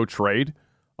has a no trade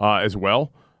as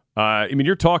well.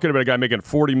 You're talking about a guy making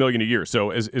 $40 million a year.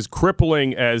 So as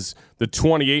crippling as the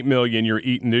 $28 million you're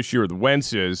eating this year with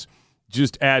Wentz is,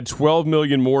 just add $12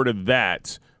 million more to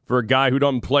that for a guy who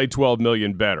doesn't play $12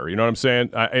 million better. You know what I'm saying?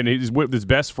 And he's with his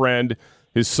best friend,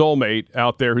 his soulmate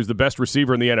out there, who's the best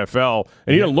receiver in the NFL,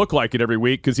 and he doesn't look like it every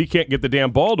week because he can't get the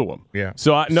damn ball to him. Yeah.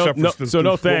 So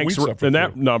no thanks in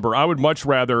that number. I would much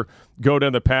rather go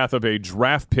down the path of a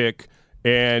draft pick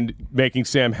and making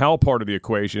Sam Howell part of the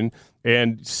equation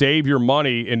and save your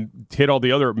money and hit all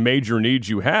the other major needs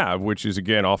you have, which is,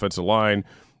 again, offensive line,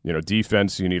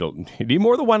 defense. You need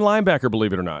more than one linebacker,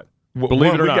 believe it or not.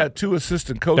 Believe it or not. We got two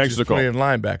assistant coaches playing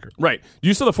linebacker. Right.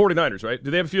 You saw the 49ers, right?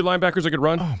 Do they have a few linebackers that could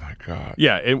run? Oh, my God.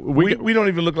 Yeah. And we don't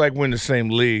even look like we're in the same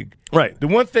league. Right. The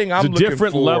one thing I'm looking for –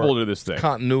 different level to this thing.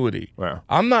 Continuity. Wow.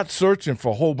 I'm not searching for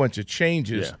a whole bunch of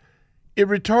changes. Yeah. It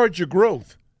retards your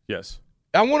growth. Yes.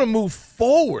 I want to move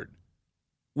forward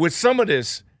with some of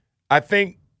this. I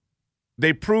think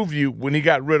they proved you when he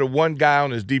got rid of one guy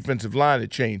on his defensive line,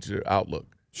 it changed their outlook.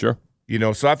 Sure.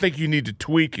 So I think you need to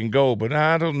tweak and go, but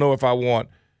I don't know if I want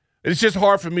 – it's just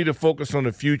hard for me to focus on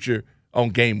the future on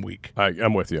game week.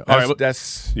 I'm with you. I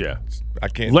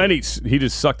can't. Lenny, he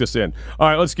just sucked us in. All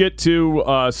right, let's get to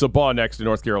Sabah next in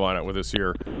North Carolina with us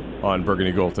here on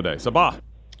Burgundy Gold today. Sabah.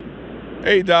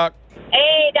 Hey, Doc.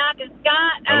 Hey, Doc and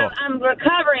Scott. I'm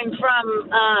recovering from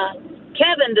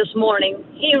Kevin this morning.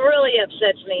 He really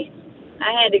upsets me.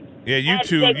 I had to. Yeah, you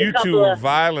two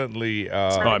violently.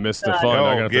 I missed the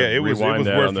fun. It was worth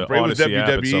it. It was WWE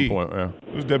at some point. Yeah.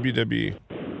 It was WWE.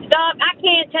 Doc, I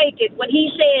can't take it when he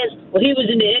says, "Well, he was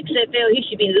in the XFL. He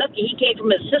should be lucky. He came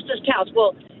from his sister's couch."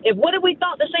 Well, what if we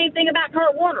thought the same thing about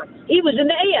Kurt Warner? He was in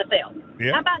the AFL.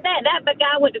 Yeah. How about that? That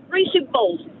guy went to 3 Super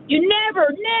Bowls. You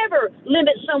never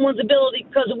limit someone's ability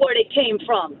because of where they came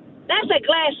from. That's a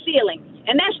glass ceiling,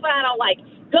 and that's what I don't like.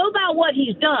 Go by what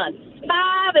he's done.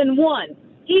 5-1.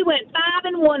 He went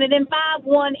 5-1 and then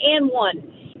 5-1-1.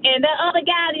 And that other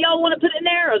guy that y'all want to put in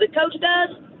there, or the coach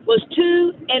does, was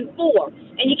 2-4.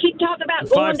 And you keep talking about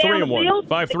going down the field.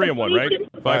 5-3-1, right?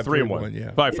 5-3-1. Yeah.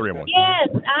 5-3-1. Yes,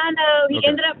 I know. He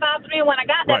ended up 5-3-1. I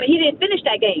got that, but he didn't finish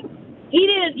that game. He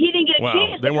didn't get a Wow,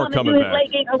 chance they to weren't come coming and do back.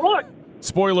 his late game heroic.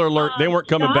 Spoiler alert, they weren't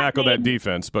coming Scott back on that named-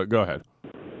 defense, but go ahead.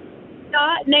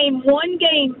 Scott named one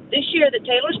game this year that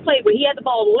Taylor's played where he had the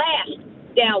ball last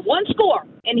down one score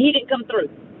and he didn't come through.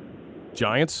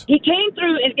 Giants? He came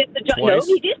through and get the no, Twice?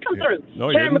 he did come through. No,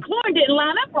 he Terry didn't. McLaurin didn't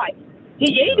line up right. He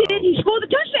did. He scored the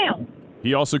touchdown.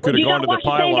 He also could Well, have you gone to gotta the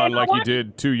watch the same pylon game I like he watched.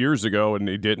 did 2 years ago, and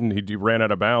he didn't. He ran out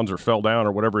of bounds or fell down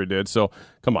or whatever he did. So,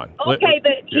 come on. Okay,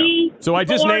 but he So I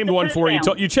just scored named the one for you.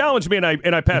 touchdown. You challenged me, and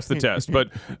I passed the test. But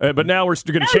now we're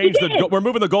going to No, change you didn't. we're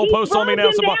moving the goalposts on me now.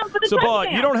 He drove him down for the Sabah,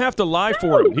 touchdown. you don't have to lie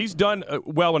for him. He's done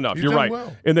well enough. He's You're done right.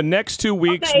 well. In the next 2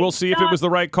 weeks, Okay, we'll see if it stop. was the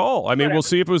right call. I mean, Whatever. we'll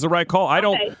see if it was the right call.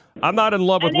 Okay. I'm not in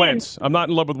love with And then- Wentz. I'm not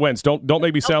in love with Wentz. Don't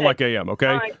make me sound Okay. like I am. Okay.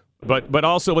 All right. But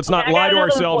also, let's not Okay, I lie got to another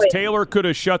one ourselves. for you. Taylor could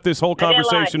have shut this whole I didn't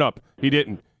lie. conversation up. He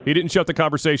didn't. He didn't shut the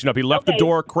conversation up. He left the Okay.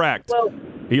 door cracked. Well,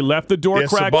 He left the door Yeah,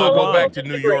 cracked. Sabah, for go Ron. back to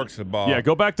New York, Sabah. Yeah,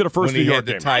 go back to the first when he New York had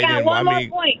the game. tight I got end. one more I mean,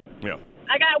 point. Yeah.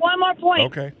 I got one more point.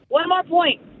 Okay. One more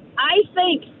point. I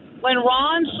think when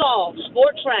Ron saw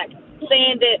Sport Track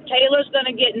saying that Taylor's going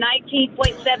to get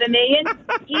 $19.7 million,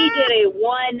 he did a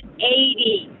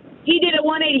 180. He did a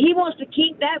 180. He wants to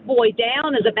keep that boy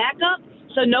down as a backup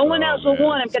so no one else will man.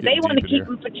 want him It's because they getting want to deep in keep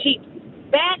him for cheap.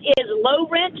 That is low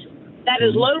rent. That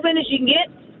is low rent as you can get.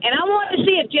 And I want to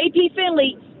see if J.P.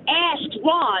 Finley asked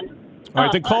Ron. All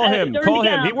right, then call him. during Call the,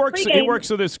 him. He works. He pregame. works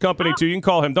for this company too. You can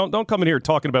call him. Don't come in here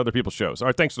talking about other people's shows. All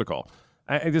right, thanks for the call.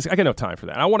 I got no time for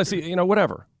that. I want to see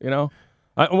whatever.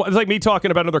 It's like me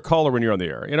talking about another caller when you're on the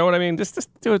air. You know what I mean? Just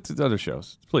do it to other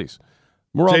shows, please.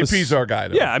 We're on JP's our guy,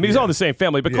 though. Yeah, I mean he's on the same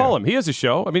family, but Yeah. call him. He has a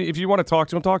show. I mean, if you want to talk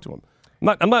to him, talk to him.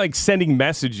 I'm not like sending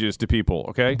messages to people.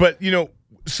 Okay, But,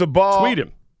 Sabah, tweet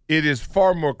him. It is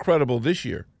far more credible this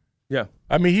year. Yeah.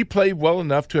 I mean, he played well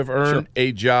enough to have earned Sure.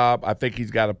 a job. I think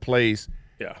he's got a place.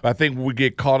 Yeah. But I think what we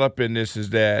get caught up in this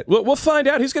is that We'll find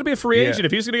out. He's going to be a free Yeah. agent.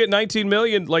 If he's going to get $19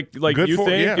 million, like Good you for-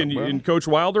 think, yeah, and, well. and Coach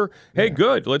Wilder, hey,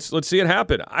 good. Let's see it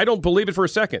happen. I don't believe it for a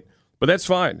second, but that's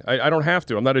fine. I don't have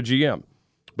to. I'm not a GM.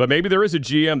 But maybe there is a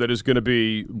GM that is going to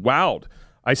be wowed.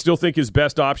 I still think his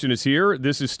best option is here.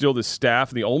 This is still the staff,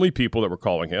 the only people that were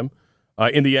calling him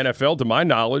in the NFL, to my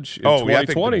knowledge, in 2020. I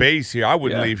think the base here, I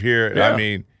wouldn't leave here. Yeah. I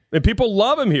mean, and people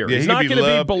love him here. Yeah, He's he'd not be going to be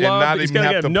loved and not beloved. He's even going to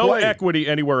have have to no play. equity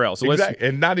anywhere else. exactly.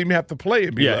 And not even have to play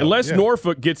and be loved. Unless Yeah.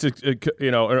 Norfolk gets a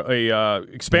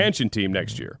expansion team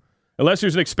next year. Unless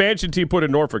there's an expansion team put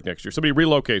in Norfolk next year. Somebody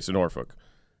relocates to Norfolk.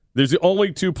 There's the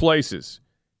only two places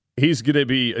he's going to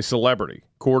be a celebrity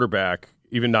quarterback,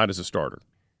 even not as a starter.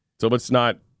 So let's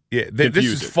not Yeah, this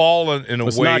confuse has it. fallen in a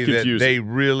Let's way not that confuse they it.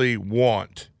 really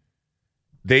want.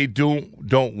 They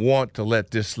don't want to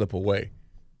let this slip away.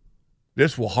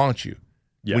 This will haunt you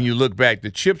when you look back.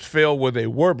 The chips fell where they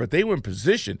were, but they were in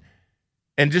position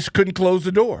and just couldn't close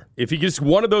the door. If he gets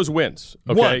one of those wins,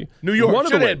 okay, One. New York. one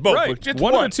of the Should've had wins, both, right? but just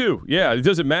one one. of the two. Yeah, it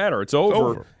doesn't matter. It's over.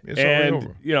 over. It's already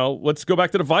and over. let's go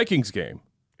back to the Vikings game.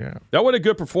 Yeah. That was a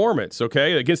good performance,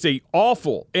 okay, against an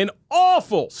awful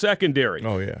secondary.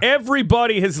 Oh, yeah.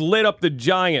 Everybody has lit up the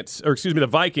the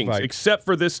Vikings, except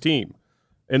for this team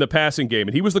in the passing game.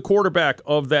 And he was the quarterback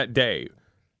of that day.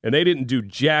 And they didn't do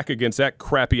jack against that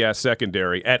crappy-ass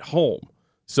secondary at home.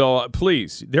 So,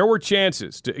 please, there were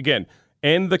chances to, again,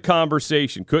 end the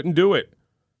conversation. Couldn't do it.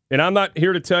 And I'm not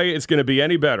here to tell you it's going to be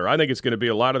any better. I think it's going to be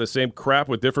a lot of the same crap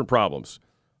with different problems.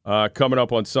 Coming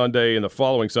up on Sunday and the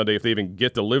following Sunday if they even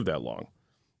get to live that long.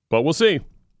 But we'll see.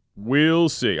 We'll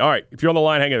see. All right, if you're on the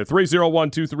line, hang in there.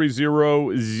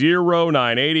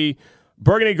 301-230-0980.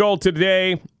 Burgundy Gold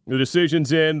today. The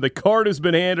decision's in. The card has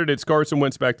been handed. It's Carson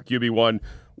Wentz back to QB1.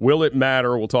 Will it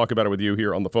matter? We'll talk about it with you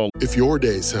here on the phone. If your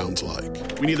day sounds like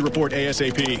we need the report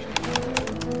ASAP.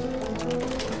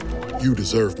 You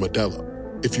deserve Modelo.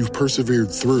 If you've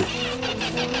persevered through,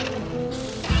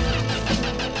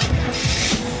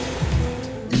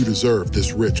 you deserve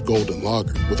this rich golden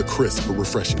lager with a crisp but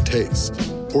refreshing taste.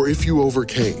 Or if you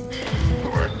overcame. 2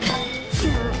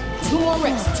 more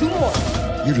reps, 2 more.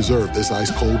 You deserve this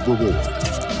ice-cold reward.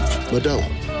 Modelo,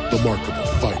 the Remarkable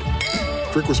Fighter.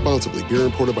 Drink responsibly. Beer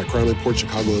imported by Crown Imports,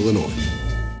 Chicago, Illinois.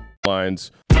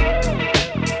 Lines.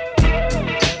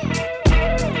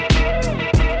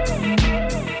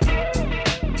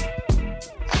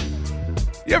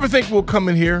 You ever think we'll come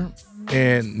in here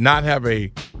and not have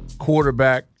a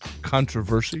quarterback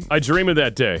controversy? I dream of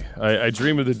that day. I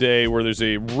dream of the day where there's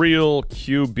a real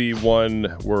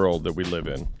QB1 world that we live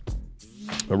in.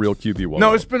 A real QB1.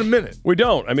 No, it's been a minute. We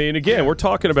don't. I mean, again, we're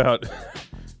talking about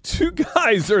two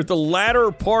guys that are at the latter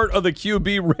part of the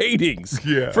QB ratings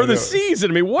for the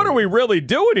season. I mean, what are we really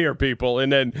doing here, people?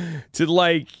 And then to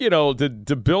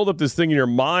to build up this thing in your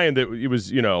mind that it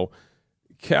was,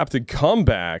 Captain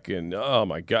Comeback, and oh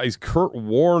my God, he's Kurt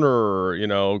Warner,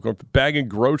 bagging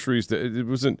groceries. It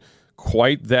wasn't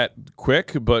quite that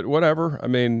quick, but whatever. I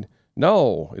mean,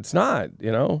 no, it's not,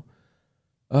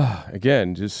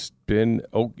 Again, just been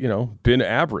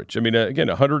average. I mean, again,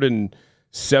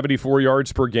 174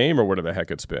 yards per game or whatever the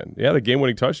heck it's been. Yeah, the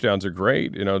game-winning touchdowns are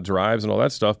great, drives and all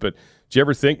that stuff, but do you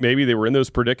ever think maybe they were in those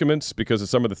predicaments because of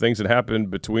some of the things that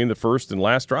happened between the first and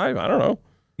last drive? I don't know.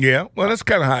 Yeah, well, that's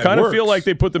kind of how it works. Kind of feel like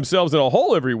they put themselves in a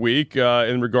hole every week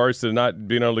in regards to not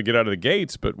being able to get out of the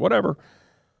gates, but whatever.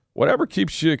 Whatever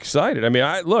keeps you excited. I mean,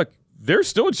 look, there's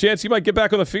still a chance he might get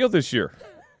back on the field this year.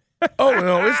 Oh,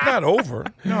 no, it's not over.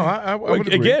 No, I would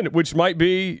agree. Again, which might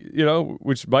be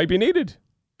needed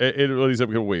in these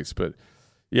upcoming weeks. But,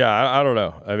 yeah, I don't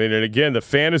know. I mean, and again, the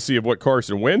fantasy of what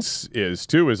Carson Wentz is,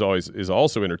 too, is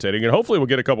also entertaining. And hopefully we'll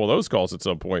get a couple of those calls at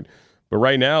some point. But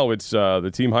right now, it's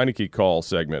the Team Heineke call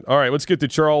segment. All right, let's get to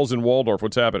Charles in Waldorf.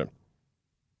 What's happening?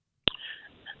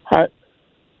 Hi.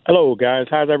 Hello, guys.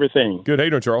 How's everything? Good. How you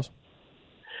doing, Charles?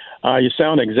 You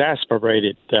sound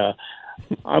exasperated.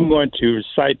 I'm going to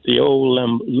cite the old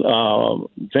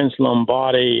Vince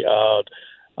Lombardi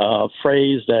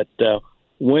phrase that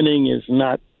winning is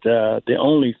not the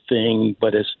only thing,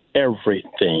 but it's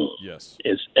everything. Yes.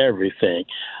 It's everything.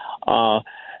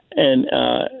 And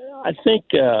I think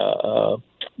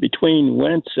between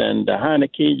Wentz and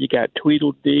Heineke, you got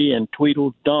Tweedledee and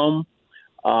Tweedledum.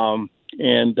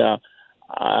 And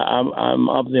I'm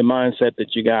of the mindset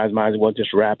that you guys might as well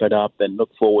just wrap it up and look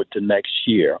forward to next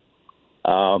year.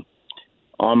 On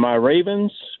my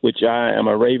Ravens, which I am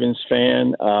a Ravens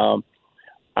fan,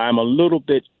 I'm a little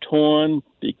bit torn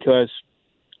because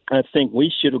I think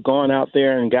we should have gone out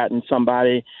there and gotten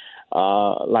somebody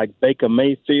like Baker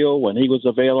Mayfield when he was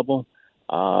available.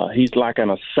 He's like an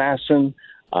assassin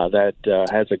that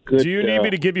has a good. Do you need me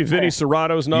to give you Vinny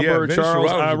Serrato's number,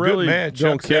 Charles? I really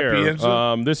don't care.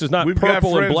 This is not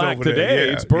purple and black today.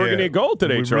 It's burgundy and gold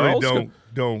today, Charles. Really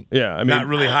don't. Yeah, I mean, not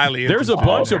really highly. There's a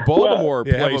bunch of Baltimore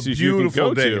places you can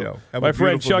go to. My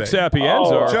friend Chuck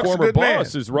Sapienza, our former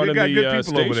boss, is running the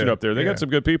station up there. They got some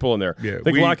good people in there. I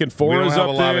think Lock and Four is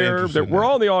up there. We're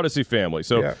all in the Odyssey family.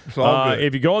 So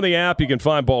if you go on the app, you can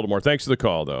find Baltimore. Thanks for the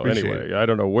call, though. Anyway, I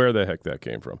don't know where the heck that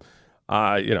came from.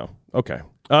 Okay.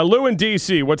 Lou in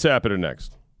D.C., what's happening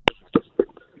next?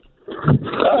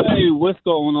 Hey, what's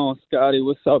going on, Scotty?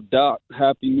 What's up, Doc?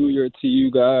 Happy New Year to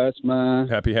you guys, man.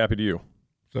 Happy to you.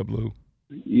 What's up, Lou?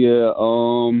 Yeah,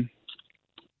 all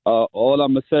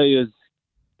I'm going to say is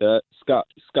that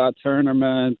Scott Turner,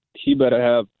 man, he better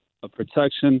have a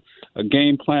protection, a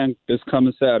game plan this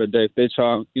coming Saturday if they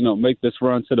try, make this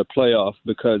run to the playoff.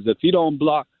 Because if you don't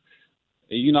block,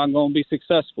 you're not going to be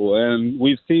successful. And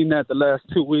we've seen that the last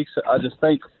 2 weeks. I just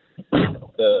think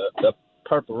the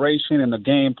preparation and the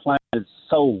game plan is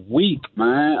so weak,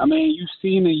 man. I mean, you've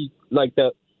seen it like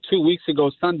that 2 weeks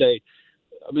ago Sunday.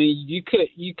 I mean, you could.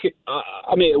 We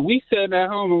sitting at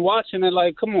home and watching it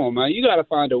like, come on, man, you got to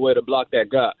find a way to block that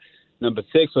guy, number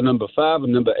 6 or number 5 or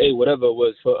number 8, whatever it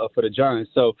was for the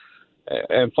Giants. So,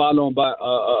 and following by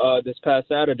this past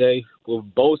Saturday with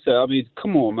Bosa, I mean,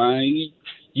 come on, man.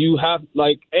 You have,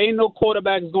 ain't no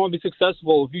quarterback is going to be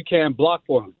successful if you can't block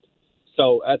for him.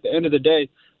 So at the end of the day,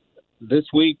 this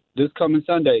week, this coming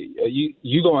Sunday,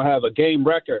 you're going to have a game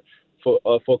record for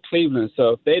Cleveland.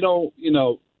 So if they don't,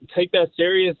 take that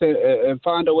serious and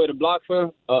find a way to block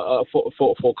for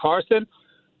Carson,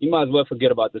 you might as well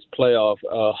forget about this playoff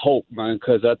hope, man,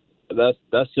 because that's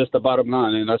just the bottom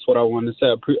line, and that's what I wanted to say.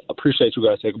 I appreciate you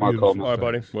guys taking my call. All right,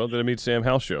 buddy. Well, then I meet Sam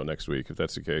House show next week, if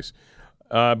that's the case.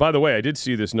 By the way, I did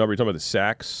see this number. You're talking about the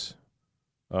sacks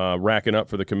racking up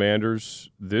for the Commanders.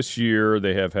 This year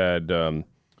they have had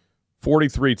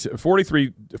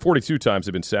 42 times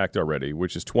they've been sacked already,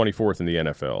 which is 24th in the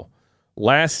NFL.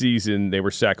 Last season, they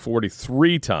were sacked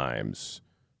 43 times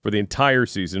for the entire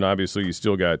season. Obviously, you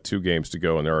still got 2 games to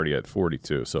go, and they're already at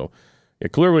 42. So,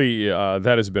 clearly,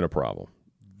 that has been a problem.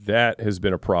 That has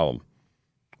been a problem.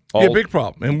 Big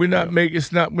problem. And we're not making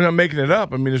it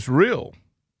up. I mean, it's real.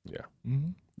 Yeah. Mm-hmm.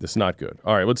 That's not good.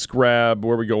 All right, let's grab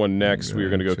where we're going next. We're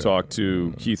going to go talk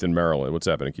to Keith in Maryland. What's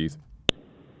happening, Keith?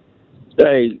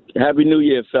 Hey, Happy New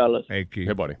Year, fellas. Hey, Keith.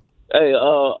 Hey, buddy. Hey,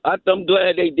 I'm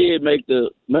glad they did make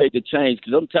the change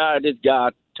because I'm tired of this guy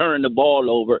turning the ball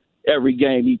over every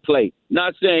game he plays.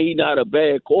 Not saying he's not a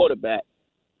bad quarterback.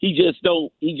 He just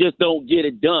don't get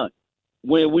it done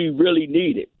when we really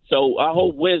need it. So I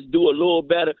hope Wentz do a little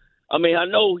better. I mean, I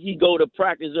know he go to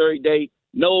practice every day.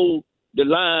 No, the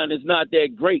line is not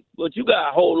that great, but you got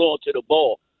to hold on to the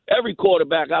ball. Every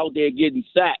quarterback out there getting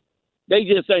sacked. They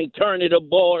just ain't turning the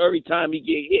ball every time he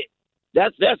get hit.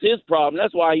 That's his problem.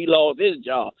 That's why he lost his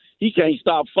job. He can't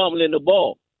stop fumbling the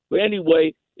ball. But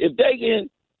anyway, if they can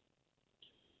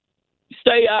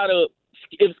stay out of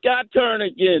 – if Scott Turner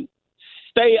can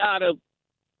stay out of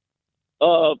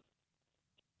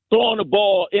throwing the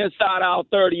ball inside our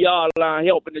 30-yard line,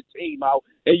 helping the team out,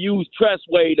 and use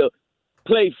Tressway to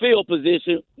play field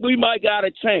position, we might got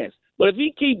a chance. But if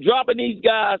he keep dropping these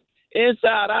guys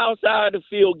inside, outside the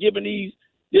field, giving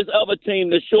this other team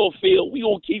the short field, we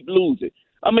gonna keep losing.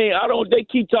 I mean, they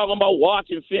keep talking about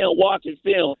watching film.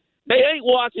 They ain't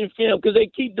watching film because they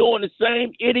keep doing the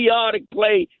same idiotic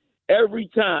play every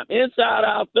time. Inside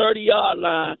our 30-yard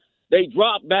line, they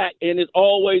drop back, and it's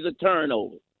always a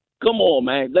turnover. Come on,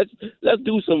 man. Let's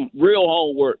do some real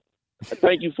homework.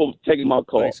 Thank you for taking my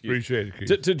call. Thanks, Appreciate it,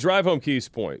 Keith. To drive home Keith's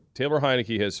point, Taylor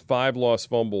Heineke has 5 lost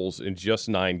fumbles in just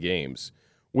 9 games,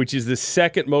 which is the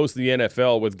second most in the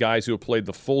NFL with guys who have played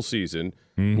the full season,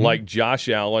 like Josh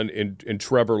Allen and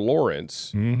Trevor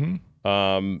Lawrence. He's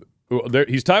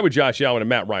tied with Josh Allen and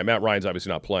Matt Ryan. Matt Ryan's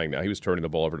obviously not playing now. He was turning the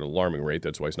ball over at an alarming rate.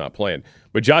 That's why he's not playing.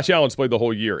 But Josh Allen's played the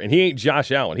whole year, and he ain't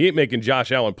Josh Allen. He ain't making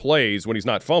Josh Allen plays when he's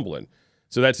not fumbling.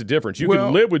 So that's the difference. You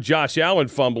can live with Josh Allen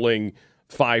fumbling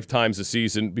 5 times a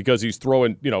season because he's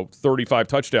throwing, 35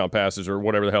 touchdown passes or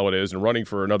whatever the hell it is and running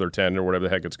for another 10 or whatever the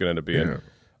heck it's going to end up being.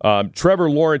 Trevor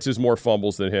Lawrence has more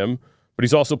fumbles than him, but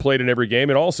he's also played in every game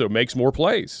and also makes more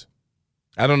plays.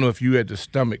 I don't know if you had to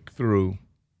stomach through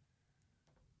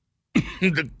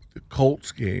the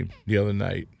Colts game the other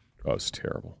night. Oh, it's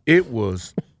terrible. It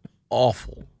was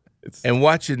awful. And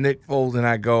watching Nick Foles, and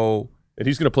I go... And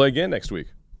he's going to play again next week.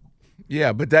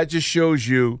 Yeah, but that just shows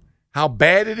you how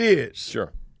bad it is.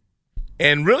 Sure.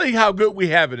 And really how good we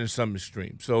have it in some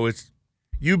extremes. So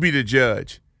you be the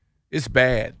judge. It's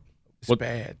bad. It's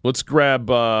bad. Let's grab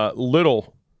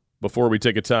Little before we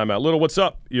take a timeout. Little, what's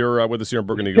up? You're with us here in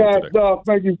Burgundy Gold today. Scott, Doc,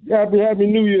 thank you. Happy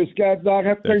New Year, Scott, Doc.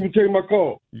 Thank you for taking my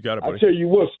call. You got it, buddy. I tell you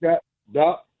what, Scott,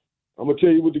 Doc, I'm going to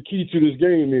tell you what the key to this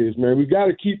game is, man. We got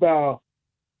to keep our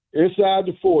inside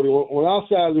the 40, on our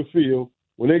side of the field,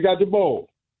 when they got the ball.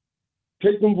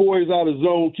 Take them boys out of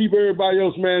zone. Keep everybody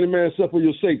else man-to-man except for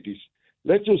your safeties.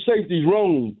 Let your safeties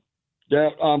roam,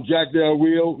 Jack Del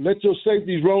Rio. Let your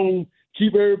safeties roam.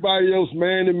 Keep everybody else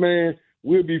man-to-man.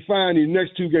 We'll be fine these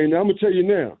next 2 games. Now, I'm going to tell you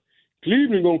now,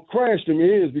 Cleveland going to crash them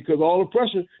ends because all the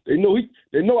pressure, they know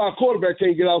our quarterback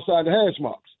can't get outside the hash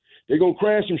marks. They're going to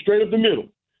crash him straight up the middle.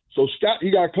 So, Scott, he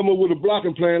got to come up with a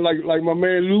blocking plan like my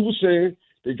man Lou was saying.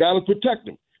 They got to protect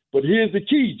him. But here's the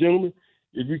key, gentlemen.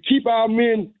 If we keep our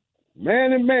men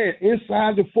man-to-man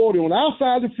inside the 40, on the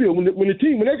outside of the field, when they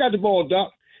got the ball,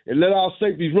 Doc, and let our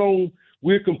safeties roam,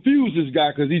 we'll confuse this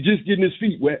guy because he's just getting his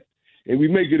feet wet, and we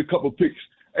may get a couple picks.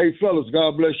 Hey, fellas,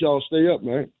 God bless y'all. Stay up,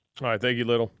 man. All right, thank you,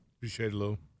 Little. Appreciate it,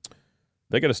 Little.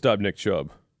 They got to stop Nick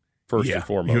Chubb, first and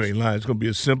foremost. You ain't lying. It's going to be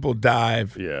a simple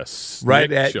dive. Yes. Right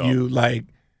Nick at Chubb. you like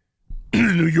the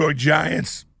New York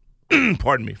Giants,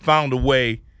 found a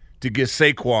way to get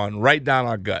Saquon right down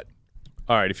our gut.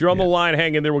 All right, if you're on the line,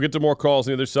 hang in there. We'll get to more calls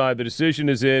on the other side. The decision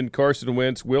is in. Carson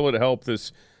Wentz, will it help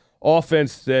this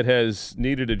offense that has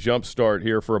needed a jump start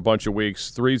here for a bunch of weeks?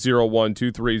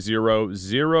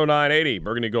 301-230-0980.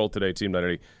 Burgundy Gold today, Team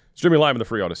 980. Streaming live in the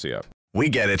free Odyssey app. We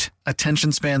get it.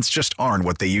 Attention spans just aren't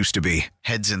what they used to be.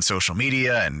 Heads in social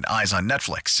media and eyes on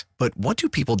Netflix. But what do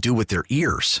people do with their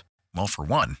ears? Well, for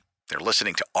one, they're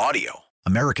listening to audio.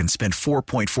 Americans spend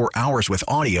 4.4 hours with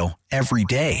audio every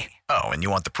day. Oh, and you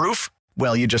want the proof?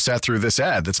 Well, you just sat through this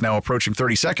ad that's now approaching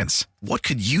 30 seconds. What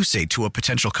could you say to a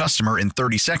potential customer in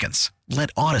 30 seconds?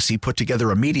 Let Odyssey put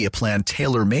together a media plan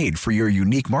tailor-made for your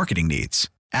unique marketing needs.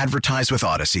 Advertise with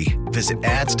Odyssey. Visit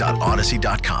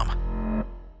ads.odyssey.com.